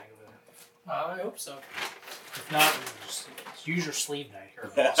that bag over there? I hope so. If not, just use your sleeve night here,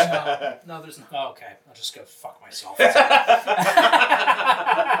 boss. No, there's not. Oh, okay, I'll just go fuck myself.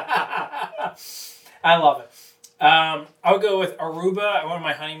 I love it. I would go with Aruba. I went on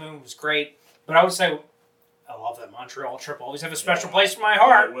my honeymoon. It was great. But I would say I love that Montreal trip. Always have a special place in my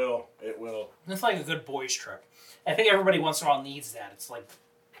heart. It will. It's like a good boys trip. I think everybody once in a while needs that. It's like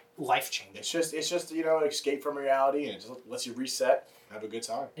life changing. It's just escape from reality and it just lets you reset, have a good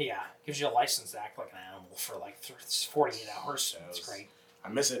time. Yeah, gives you a license to act like an animal for like 48 hours. So it's great. I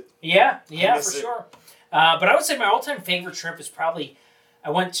miss it. Yeah, for miss it. sure. But I would say my all-time favorite trip is probably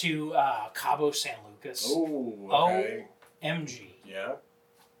I went to Cabo San Lucas. Ooh, okay. OMG. Yeah,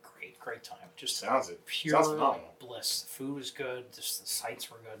 Great time. Just sounds it. pure Sounds phenomenal. bliss. The food was good. Just the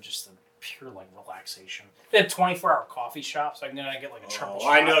sights were good. Just the pure like relaxation. They had 24-hour coffee shops. I can get like a triple Oh, shot.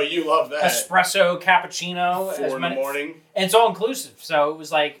 I know you love that. Espresso, cappuccino, 4 in the morning. and it's all inclusive. So it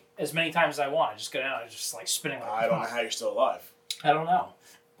was like as many times as I want. I just go down. I was just like spinning. Like, I don't know how you're still alive. I don't know.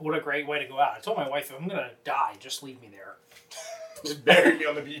 What a great way to go out. I told my wife, if I'm gonna die, just leave me there. Just bury me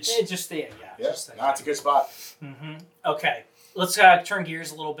on the beach. Just there, yeah. Yeah, Just there. that's a good spot. Mm-hmm. Okay. let's turn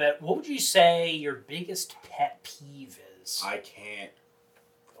gears a little bit. What would you say your biggest pet peeve is? I can't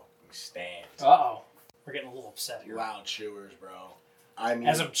fucking stand Uh-oh. We're getting a little upset here. loud chewers, bro. I mean,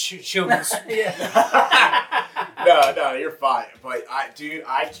 As I'm chewing this. no, you're fine. But I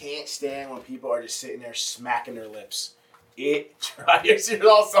can't stand when people are just sitting there smacking their lips. It drives you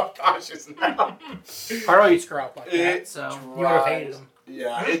all self-conscious now. Carl used to grow up like that, It so you would have hated him.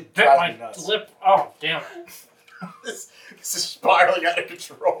 Yeah, Bit it drives my me nuts. lip. Oh, damn it. This is spiraling out of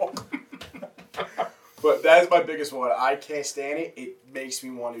control. But that is my biggest one. I can't stand it. It makes me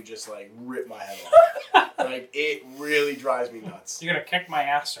want to just like rip my head off. Like it really drives me nuts. You're going to kick my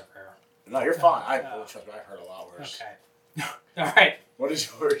ass over here. No, you're fine. No. Trust me, I've heard a lot worse. Okay. All right. What is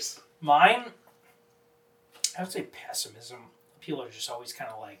yours? Mine, I would say pessimism. People are just always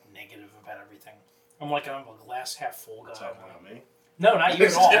kind of like negative about everything. I'm a glass half full guy. Talking about me. No, not you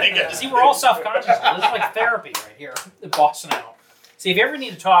at all. See, we're all self-conscious. This is like therapy right here. The Boston Out. See, if you ever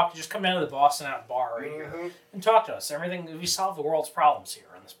need to talk, just come down to the Boston Out bar right here and talk to us. We solve the world's problems here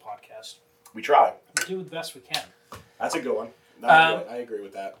on this podcast. We try. We do the best we can. That's a good one. No, I agree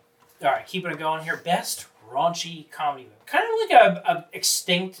with that. All right, keeping it going here. Best raunchy comedy movie. Kind of like a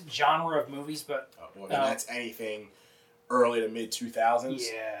extinct genre of movies, but... That's anything early to mid 2000s.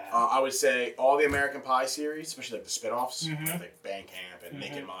 Yeah. I would say all the American Pie series, especially like the spin-offs, Mhm. like Bandcamp and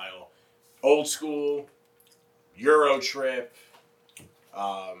Naked Mile, Old School, Euro Trip,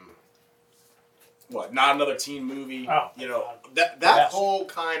 Not Another Teen Movie. Oh, you know, God. that best. whole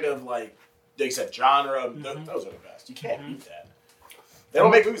kind of like you said, genre. Mhm. Those are the best. You can't beat that. They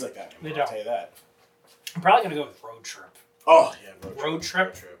don't make movies like that anymore. They don't. I'll tell you that. I'm probably going to go with Road Trip. Oh yeah, Road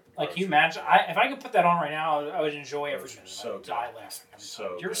Trip? Like, Road you Trip. imagine? If I could put that on right now, I would enjoy every minute. So I would die laughing. Every So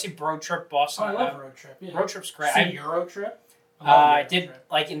time. Did you ever good. see Road Trip Boston? Oh, I love Road Trip. Yeah. Road Trip's great. See Euro Trip? I did,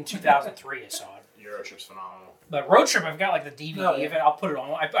 like, in 2003 I saw it. Euro Trip's phenomenal. But Road Trip, I've got, like, the DVD Oh, yeah. of it. I'll put it on.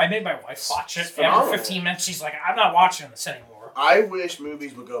 I made my wife watch it. It's After phenomenal. 15 minutes, she's like, I'm not watching this anymore. I wish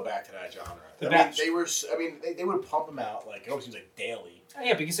movies would go back to that genre. The I best. mean, they would pump them out like it almost seems like daily.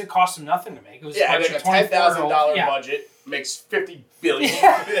 Yeah, because it cost them nothing to make. It was Yeah, a and bunch like of a $10,000 yeah. budget makes $50 billion.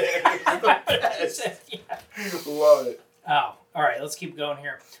 Yeah. Love it. Oh, all right. Let's keep going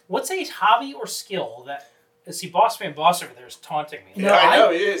here. What's a hobby or skill that? See, Boss Man Boss over there is taunting me. No, I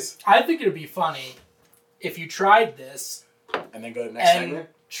know he is. I think it would be funny if you tried this And then go to the next and segment.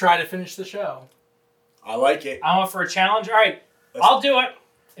 try to finish the show. I like it. I'm up for a challenge. All right, I'll do it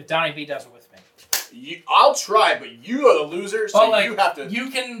if Donnie B does it with me. I'll try, but you are the loser, so But, like, you have to.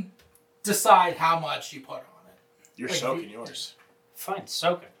 You can decide how much you put on it. You're like, soaking yours. Fine,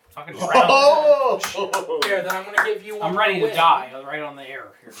 soak it. Fucking drown. Oh! Here, then I'm going to give you one. I'm ready to win. die right on the air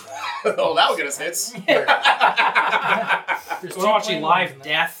here today. Oh, that'll get us hits. There's We're two watching plain live ones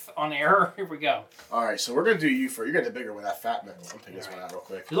in death on air. Here we go. All right, so we're gonna do you for. You're gonna the bigger one, that fat middle. I'm taking this one out real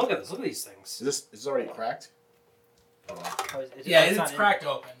quick. Dude, look at this. Look at these things. Is this already cracked? Hold on. Yeah, not it's in. cracked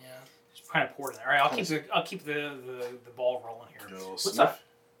open. Yeah. It's kind of poured in there. All right, I'll keep the ball rolling here. Do a little What's sniff. up?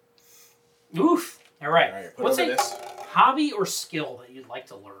 Oof. All right. All right, put What's over a this. hobby or skill that you'd like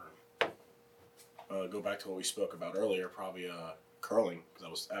to learn? Go back to what we spoke about earlier. Probably curling, because I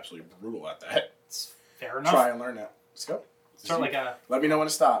was absolutely brutal at that. It's fair enough. Try and learn that. Let's go. Sort of like a Let me know when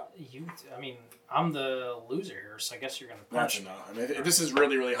to stop. I'm the loser here, so I guess you're gonna punch That's me. enough. I mean, if this is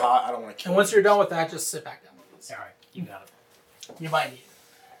really, really hot, I don't want to kill And once you. you're done with that, just sit back down. All right, you got it. You might need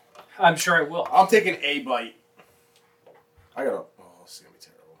it. I'm sure I will. I'm taking a bite. I gotta. Oh, this is gonna be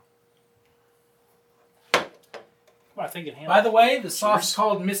terrible. Well, I think it By the way, the Cheers. sauce is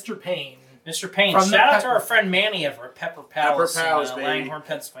called Mr. Payne. Mr. Payne. From the Shout out to our Pepper- friend Manny over at Pepper Palace, Palace, in baby. Langhorne,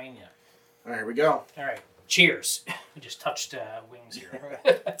 Pennsylvania. All right, here we go. All right, cheers. We just touched wings here.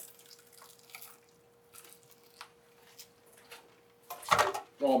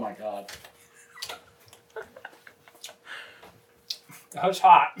 Oh my god. That was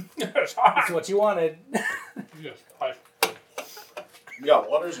hot. That was hot. That's what you wanted. Yes, I You got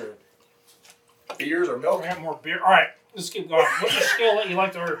waters or beers or milk? have more beer. All right, let's keep going. What's a skill that you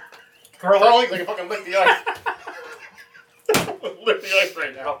like to learn? Curling? Curling, like I fucking lick the ice. Lick the ice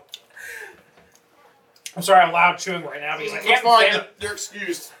right now. I'm sorry, I'm loud chewing right now because I It's can't fine. stand. You're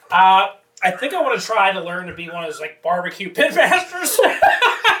excused. I think I want to try to learn to be one of those like barbecue pitmasters.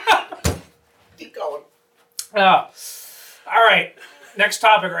 Keep going. All right, next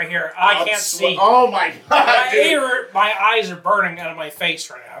topic right here. I can't see. Oh my god, dude. My eyes are burning out of my face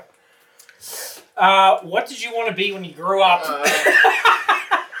right now. What did you want to be when you grew up?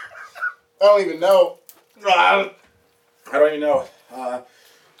 I don't even know. I don't even know. I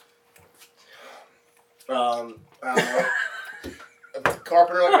don't know. A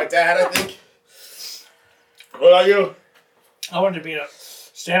carpenter like my dad, I think. What about you? I wanted to be a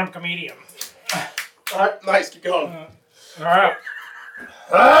stand-up comedian. All right, nice. Keep going. All right.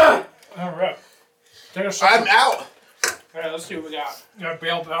 All right. Take a I'm out. All right, let's see what we got. We got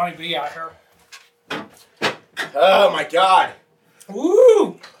Bail Bounty B out here. Oh my god. Woo!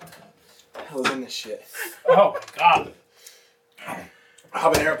 What the hell is in this shit? Oh my god.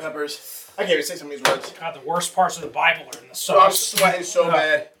 Habanero peppers. I can't even say some of these words. God, the worst parts of the Bible are in the So I'm sauce. sweating so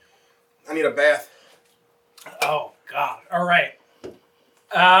bad. I need a bath. Oh god. All right.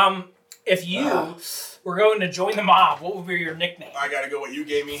 If you were going to join the mob, what would be your nickname? I gotta go what you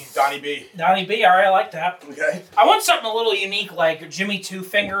gave me, Donnie B. Donnie B. All right, I like that. Okay. I want something a little unique, like Jimmy Two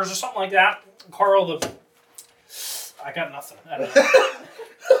Fingers or something like that. Carl the. I got nothing. I don't know.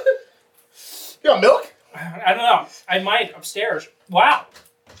 You got milk? I don't know. I might upstairs. Wow,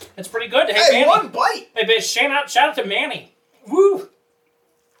 it's pretty good. Hey, Hey, Manny. one bite. Hey, bitch, shout out to Manny. Woo.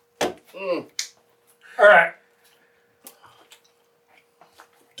 Mm. All right.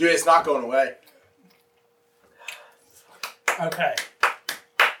 Dude, it's not going away. Okay.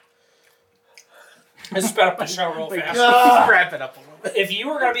 Let's sped up the show real fast. Wrap it up a little bit. If you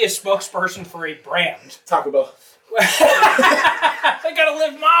were going to be a spokesperson for a brand, Taco Bell. they gotta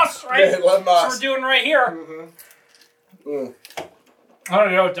live Moss, right? Yeah, Live Moss. That's what we're doing right here. Mm-hmm. Mm. I'm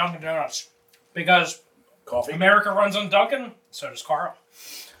gonna go with Dunkin' Donuts because Coffee. America runs on Dunkin', so does Carl.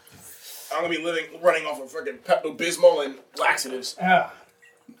 I'm gonna be running off of freaking Pepto-Bismol and laxatives.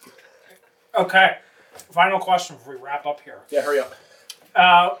 Okay. Final question before we wrap up here. Yeah, hurry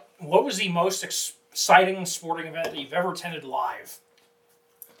up. What was the most exciting sporting event that you've ever attended live?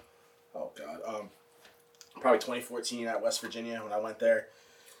 Oh god. Probably 2014 at West Virginia when I went there.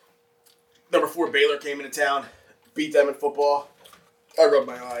 Number 4 Baylor came into town, beat them in football. I rubbed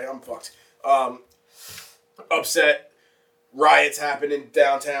my eye. I'm fucked. Upset. Riots happened in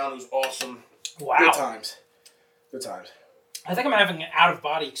downtown. It was awesome. Wow. Good times. Good times. I think I'm having an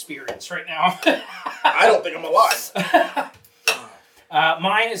out-of-body experience right now. I don't think I'm alive.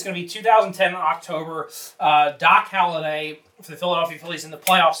 Mine is going to be 2010 October. Doc Halladay for the Philadelphia Phillies in the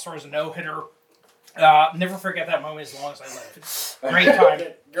playoffs throws a no-hitter. Never forget that moment as long as I live. It's a great time.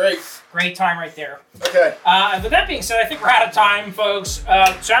 Great time right there. Okay. With that being said, I think we're out of time, folks.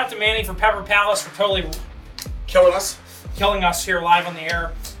 Shout out to Manny from Pepper Palace for totally Killing us. killing us here live on the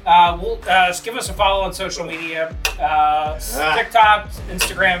air. Give us a follow on social media. TikTok,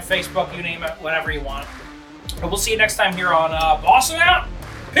 Instagram, Facebook, you name it, whatever you want. But we'll see you next time here on Boston Out.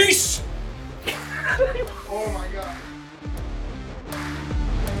 Peace! Oh my god.